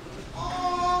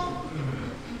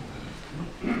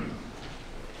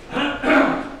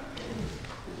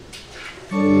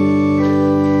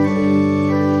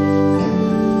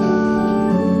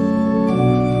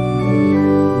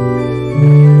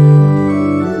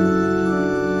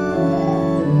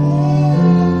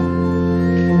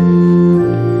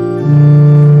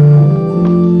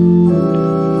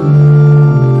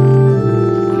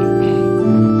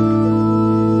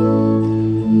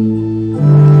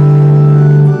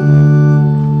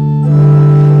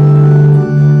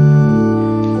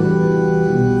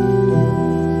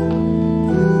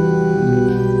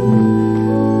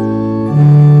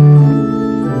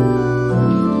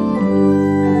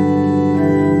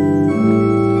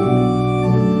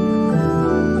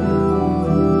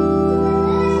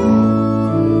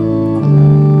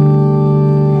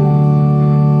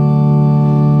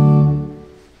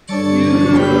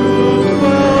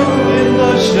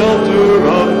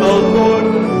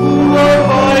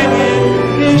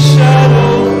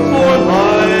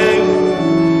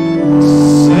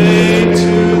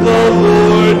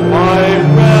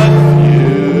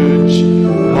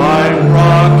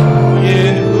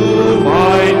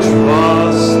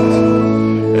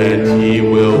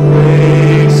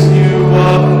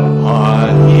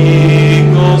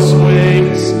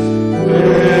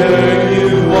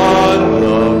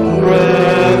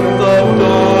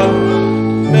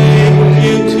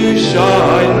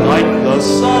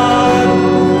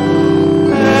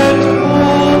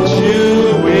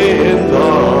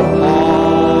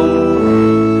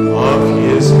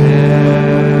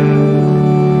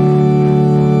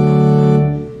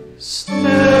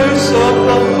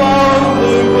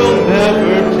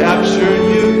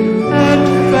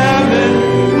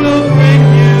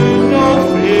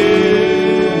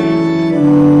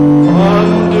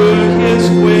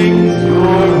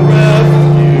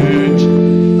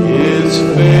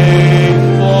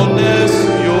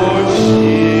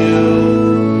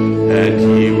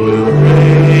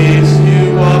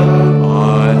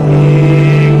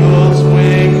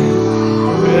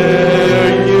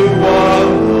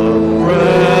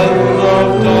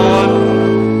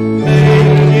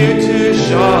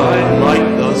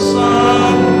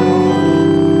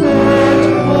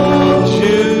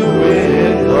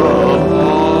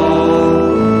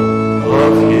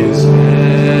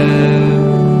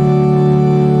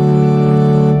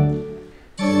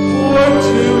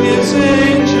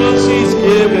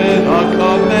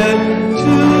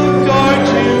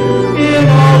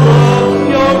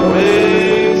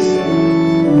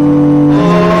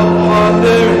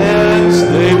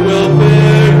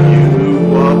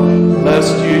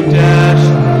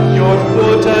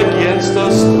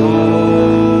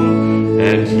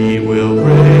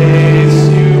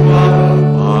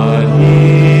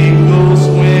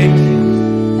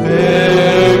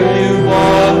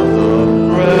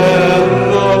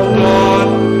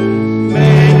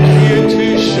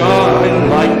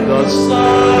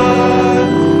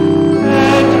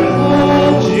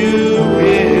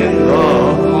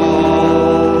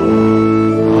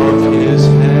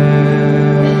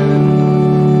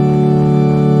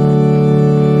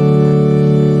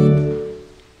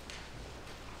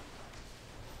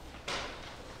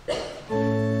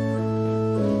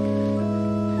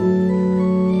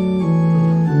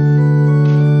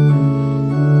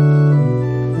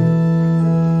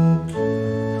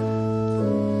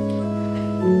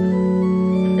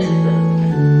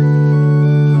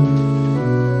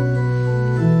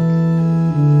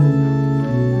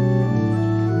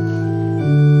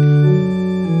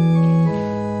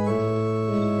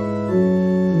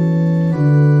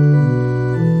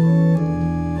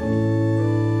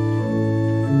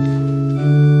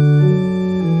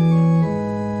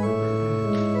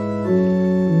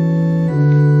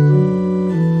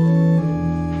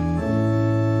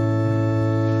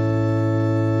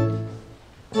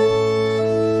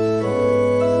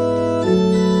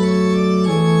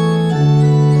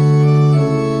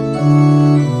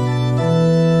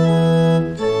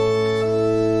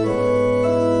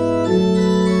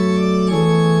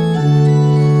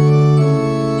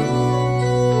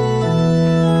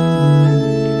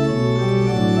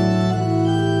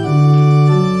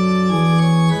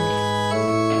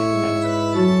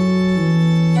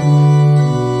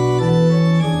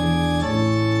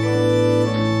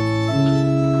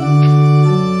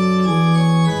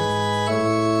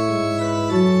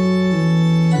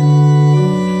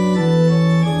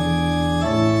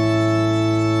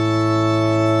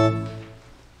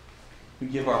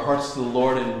 hearts to the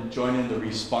Lord and join in the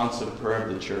responsive prayer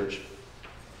of the church.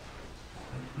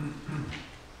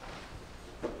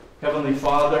 Heavenly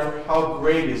Father, how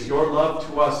great is your love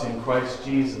to us in Christ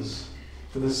Jesus.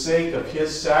 For the sake of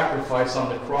his sacrifice on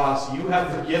the cross, you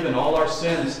have forgiven all our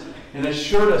sins and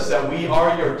assured us that we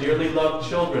are your dearly loved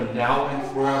children now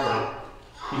and forever.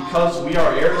 Because we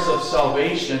are heirs of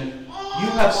salvation, you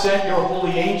have sent your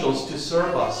holy angels to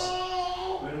serve us.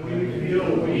 When we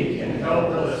feel weak and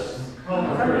helpless,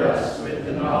 comfort us with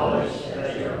the knowledge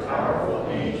that your powerful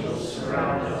angels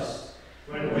surround us.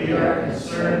 When we are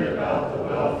concerned about the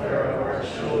welfare of our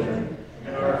children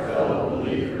and our fellow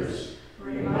believers,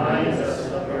 remind us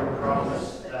of your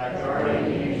promise that guardian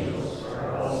angels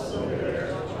are also there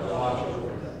to watch over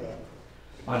them.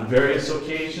 On various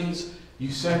occasions, you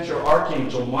sent your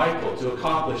archangel Michael to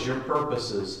accomplish your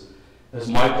purposes. As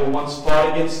Michael once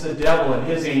fought against the devil and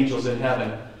his angels in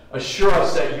heaven, assure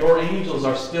us that your angels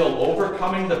are still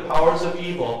overcoming the powers of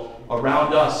evil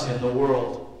around us in the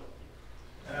world.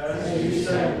 As you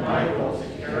sent Michael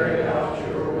to carry out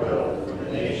your will for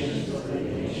the nations of the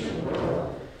ancient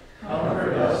world,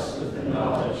 comfort us with the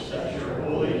knowledge that your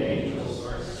holy angels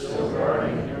are still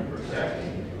guarding and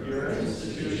protecting your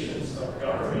institutions of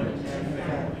government and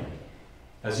family.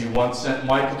 As you once sent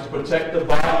Michael to protect the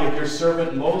body of your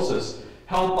servant Moses,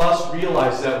 help us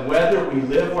realize that whether we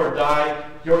live or die,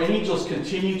 your angels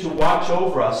continue to watch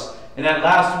over us, and at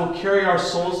last will carry our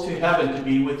souls to heaven to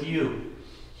be with you.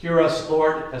 Hear us,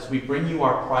 Lord, as we bring you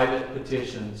our private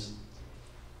petitions.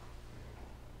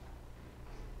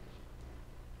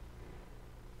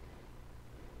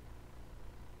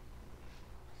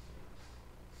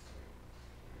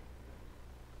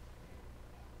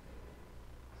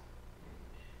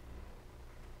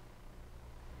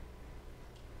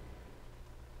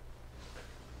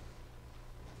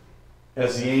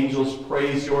 As the angels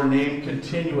praise your name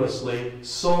continuously,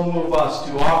 so move us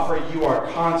to offer you our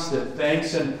constant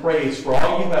thanks and praise for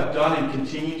all you have done and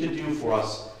continue to do for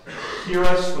us. Hear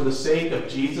us for the sake of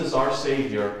Jesus our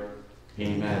Savior.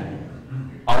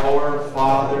 Amen. Our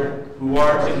Father, who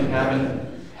art in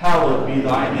heaven, hallowed be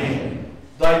thy name.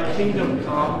 Thy kingdom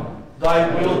come,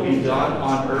 thy will be done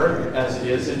on earth as it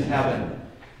is in heaven.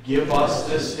 Give us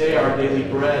this day our daily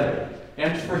bread,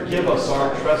 and forgive us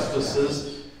our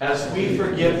trespasses, as we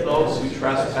forgive those who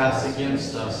trespass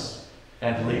against us.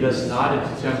 And lead us not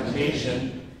into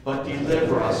temptation, but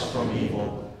deliver us from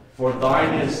evil. For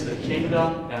thine is the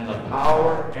kingdom, and the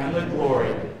power, and the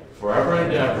glory, forever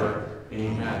and ever.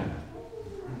 Amen.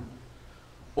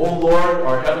 O Lord,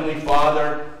 our heavenly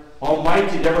Father,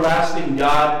 almighty and everlasting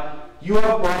God, you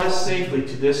have brought us safely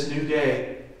to this new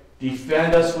day.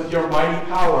 Defend us with your mighty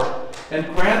power,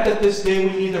 and grant that this day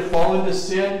we neither fall into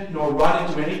sin nor run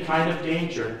into any kind of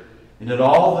danger. And in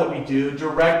all that we do,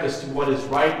 direct us to what is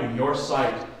right in your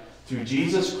sight. Through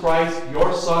Jesus Christ,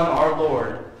 your Son, our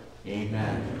Lord.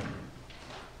 Amen.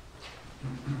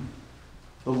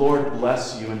 The Lord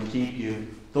bless you and keep you.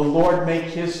 The Lord make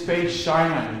his face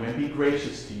shine on you and be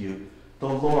gracious to you. The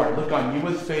Lord look on you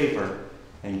with favor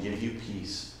and give you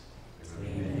peace.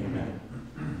 Amen. Amen.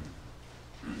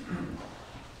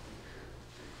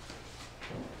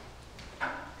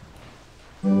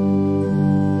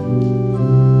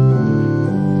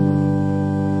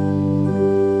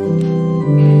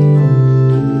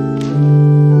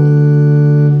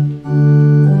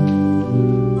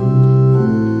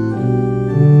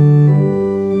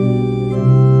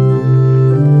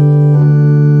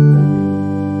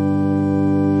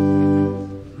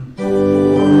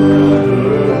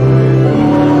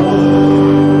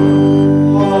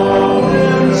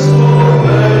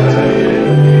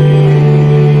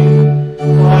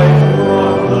 Why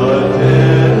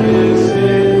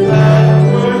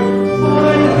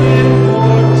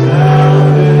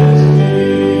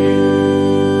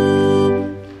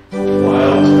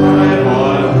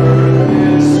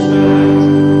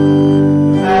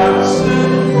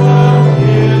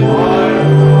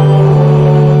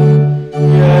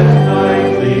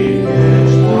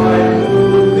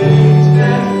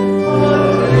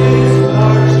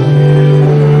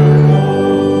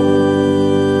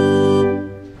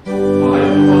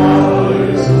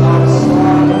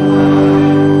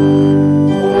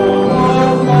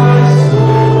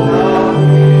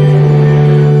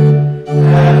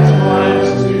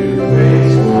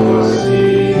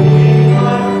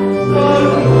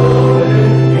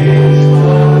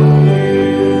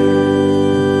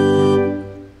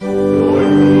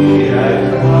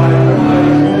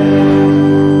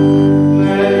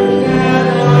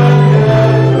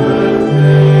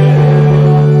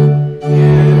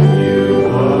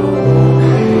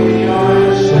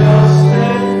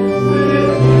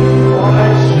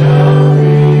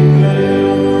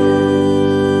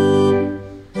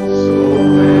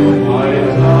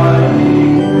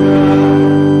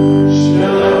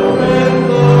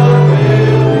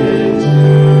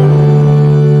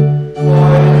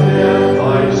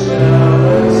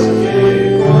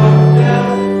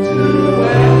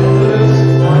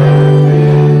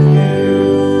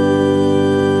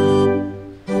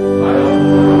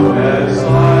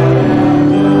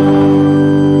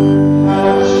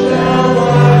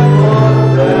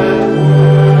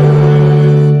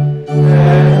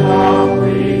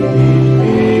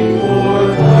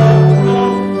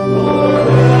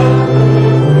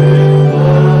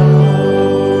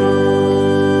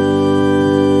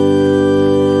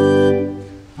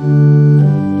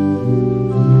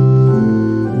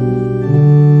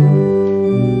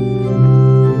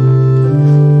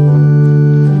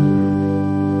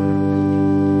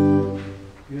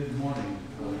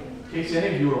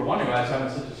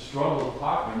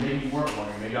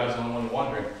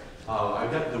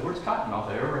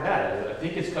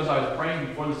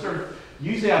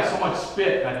much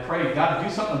spit. I pray, God, do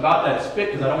something about that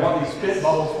spit, because I don't want these spit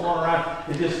bubbles flowing around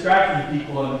and distracting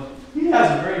people. And he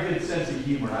has a very good sense of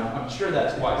humor. I'm sure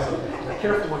that's why. So be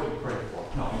careful what you pray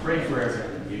for. No, pray for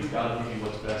everything. God will give you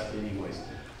what's best anyways.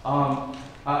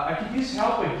 I could use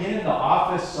help again in the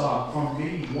office from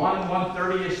maybe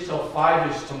 1:30ish till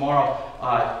 5ish tomorrow.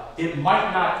 It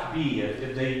might not be.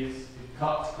 If they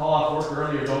call off work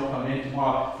early or don't come in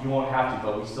tomorrow, you won't have to,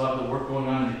 but we still have the work going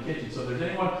on in the kitchen. So if there's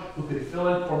anyone who could fill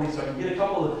in for me so I can get a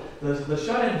couple of the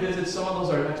shut-in visits, some of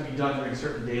those have to be done during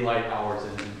certain daylight hours,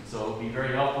 and so it would be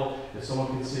very helpful if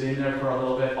someone could sit in there for a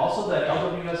little bit. Also, the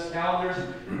LWS calendars,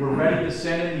 we're ready to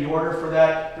send in the order for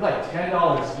that. They're like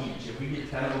 $10 each. If we get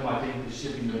 10 of them, I think the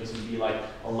shipping rates would be like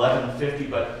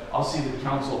 $11.50, but I'll see the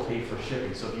council pay for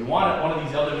shipping. So if you want one of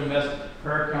these LWS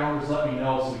prayer calendars, let me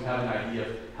know so we have an idea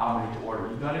of how many to order.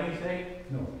 You got anything?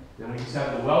 No. Then we just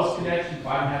have the Wells Connection,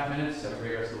 5.5 minutes. Have a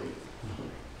great rest of the week.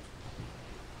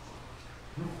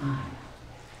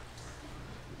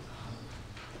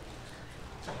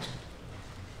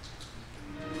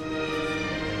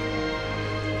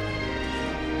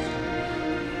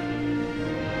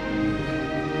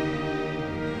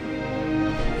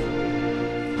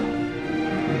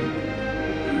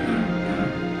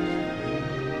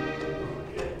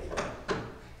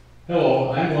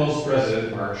 Hello, I'm Wells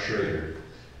President Mark Schrader.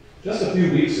 Just a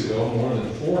few weeks ago, more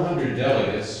than 400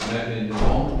 delegates met in New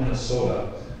Ulm,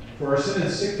 Minnesota for our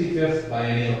Synod's 65th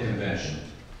Biennial Convention.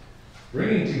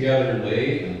 Bringing together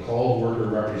lay and called worker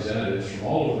representatives from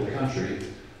all over the country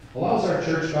allows our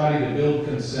church body to build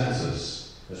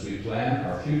consensus as we plan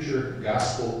our future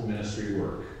gospel ministry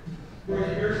work. We're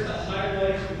here to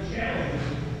highlight the challenges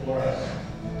before us,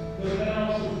 but then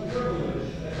also the privilege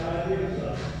that God gives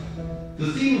us.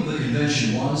 The theme of the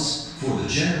convention was, "For the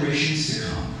generations to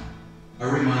come." A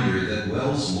reminder that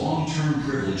WELL's long-term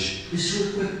privilege is to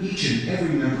equip each and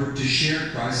every member to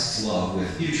share Christ's love with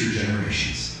future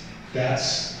generations.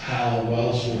 That's how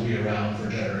WELLS will be around for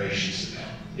generations to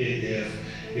come.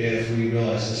 If we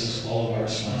realize this is all of our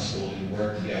responsibility to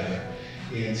work together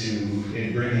in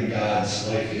bringing God's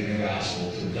life-giving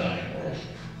gospel to the dying world.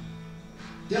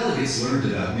 Delegates learned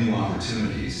about new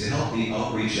opportunities to help the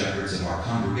outreach efforts of our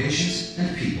congregations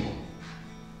and people.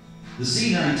 The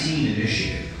C19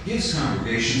 initiative gives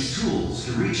congregations tools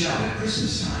to reach out at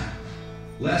Christmas time.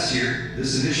 Last year,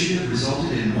 this initiative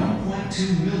resulted in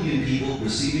 1.2 million people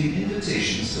receiving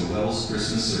invitations to WELL's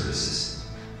Christmas services.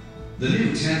 The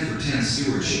new 10 for 10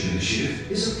 Stewardship Initiative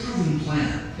is a proven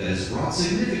plan that has brought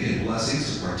significant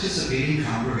blessings to participating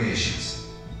congregations.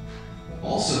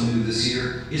 Also new this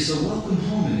year is the Welcome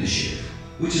Home Initiative,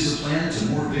 which is a plan to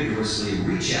more vigorously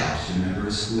reach out to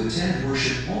members who attend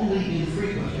worship only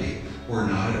infrequently or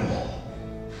not at all.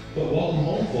 What Welcome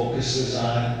Home focuses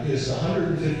on is the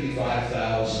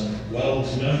 155,000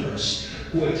 WELLS members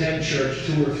who attend church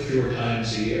 2 or fewer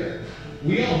times a year.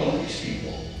 We all know these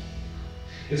people.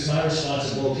 It's my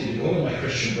responsibility to go to my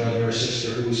Christian brother or sister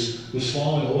who's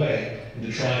falling away and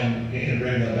to try and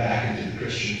bring them back into the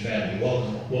Christian family.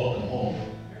 Welcome home.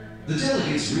 The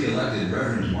delegates re-elected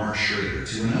Reverend Mark Schrader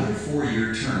to another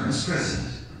 4-year term as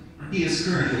president. He is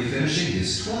currently finishing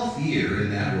his 12th year in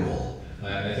that role.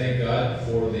 I thank God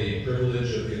for the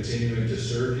privilege of continuing to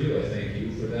serve you. I thank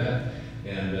you for that.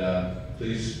 And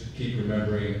please keep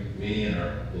remembering me and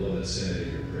our beloved Synod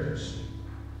in your prayers.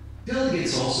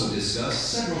 Delegates also discussed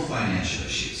several financial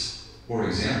issues. For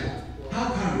example, how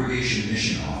congregation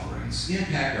mission offerings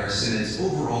impact our Synod's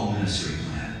overall ministry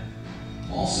plan.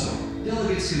 Also,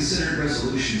 delegates considered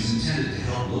resolutions intended to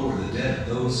help lower the debt of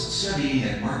those studying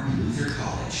at Martin Luther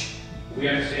College. We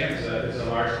understand there's a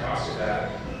large cost to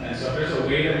that, and so if there's a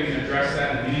way that we can address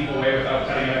that in a meaningful way without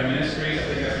cutting out ministries, I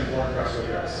think that's important for us to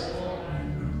address.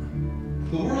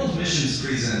 The World Missions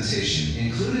presentation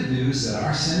included news that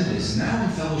our Synod is now in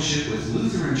fellowship with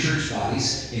Lutheran church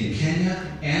bodies in Kenya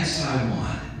and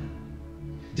Taiwan.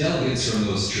 Delegates from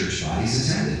those church bodies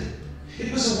attended.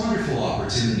 It was a wonderful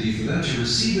opportunity for them to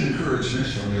receive encouragement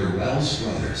from their WELLS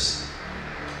brothers.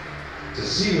 To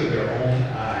see with their own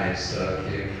eyes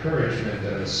the encouragement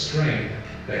and the strength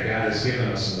that God has given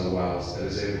us in the WELLS that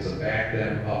is able to back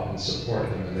them up and support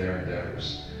them in their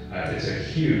endeavors. It's a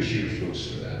huge, huge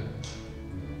boost for them.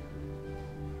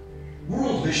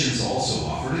 World Missions also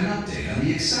offered an update on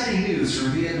the exciting news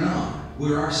from Vietnam,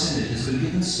 where our Synod has been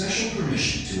given special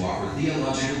permission to offer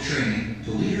theological training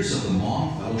to leaders of the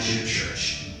Hmong Fellowship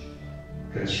Church.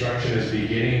 Construction is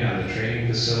beginning on the training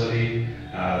facility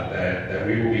that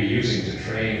we will be using to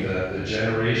train the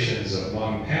generations of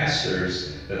Hmong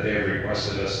pastors that they have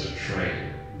requested us to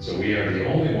train. So we are the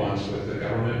only ones with the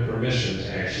government permission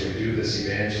to actually do this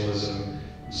evangelism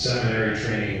seminary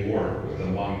training work with the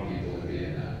Hmong people in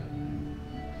Vietnam.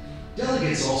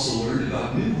 Delegates also learned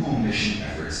about new home mission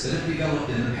efforts that have developed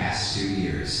in the past 2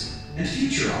 years, and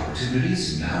future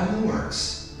opportunities now in the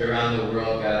works. Around the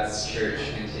world, God's church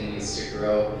continues to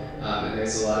grow, and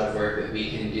there's a lot of work that we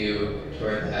can do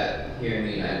toward that here in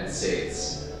the United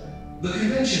States. The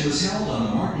convention was held on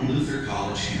the Martin Luther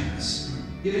College campus,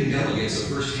 giving delegates a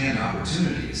first-hand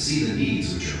opportunity to see the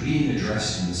needs which are being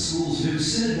addressed in the school's new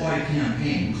synod-wide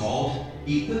campaign called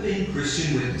Equipping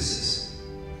Christian Witnesses.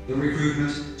 The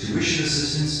recruitment, tuition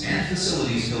assistance, and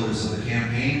facilities pillars of the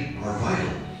campaign are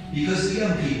vital because the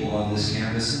young people on this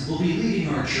campus will be leading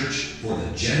our church for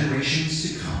the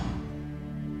generations to come.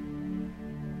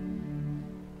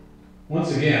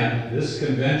 Once again, this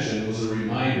convention was a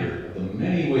reminder of the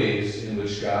many ways in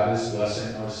which God is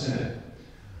blessing our synod.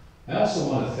 I also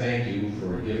want to thank you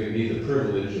for giving me the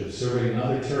privilege of serving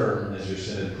another term as your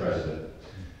synod president.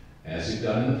 As you've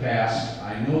done in the past,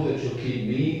 I know that you'll keep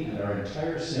me and our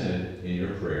entire synod in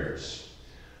your prayers.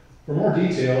 For more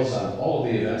details on all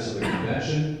of the events of the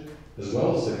convention, as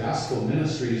well as the gospel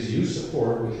ministries you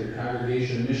support with your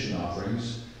congregation mission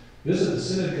offerings, visit the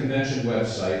Synod Convention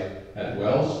website at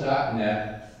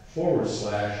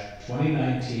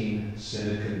wells.net/2019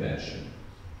 Synod Convention.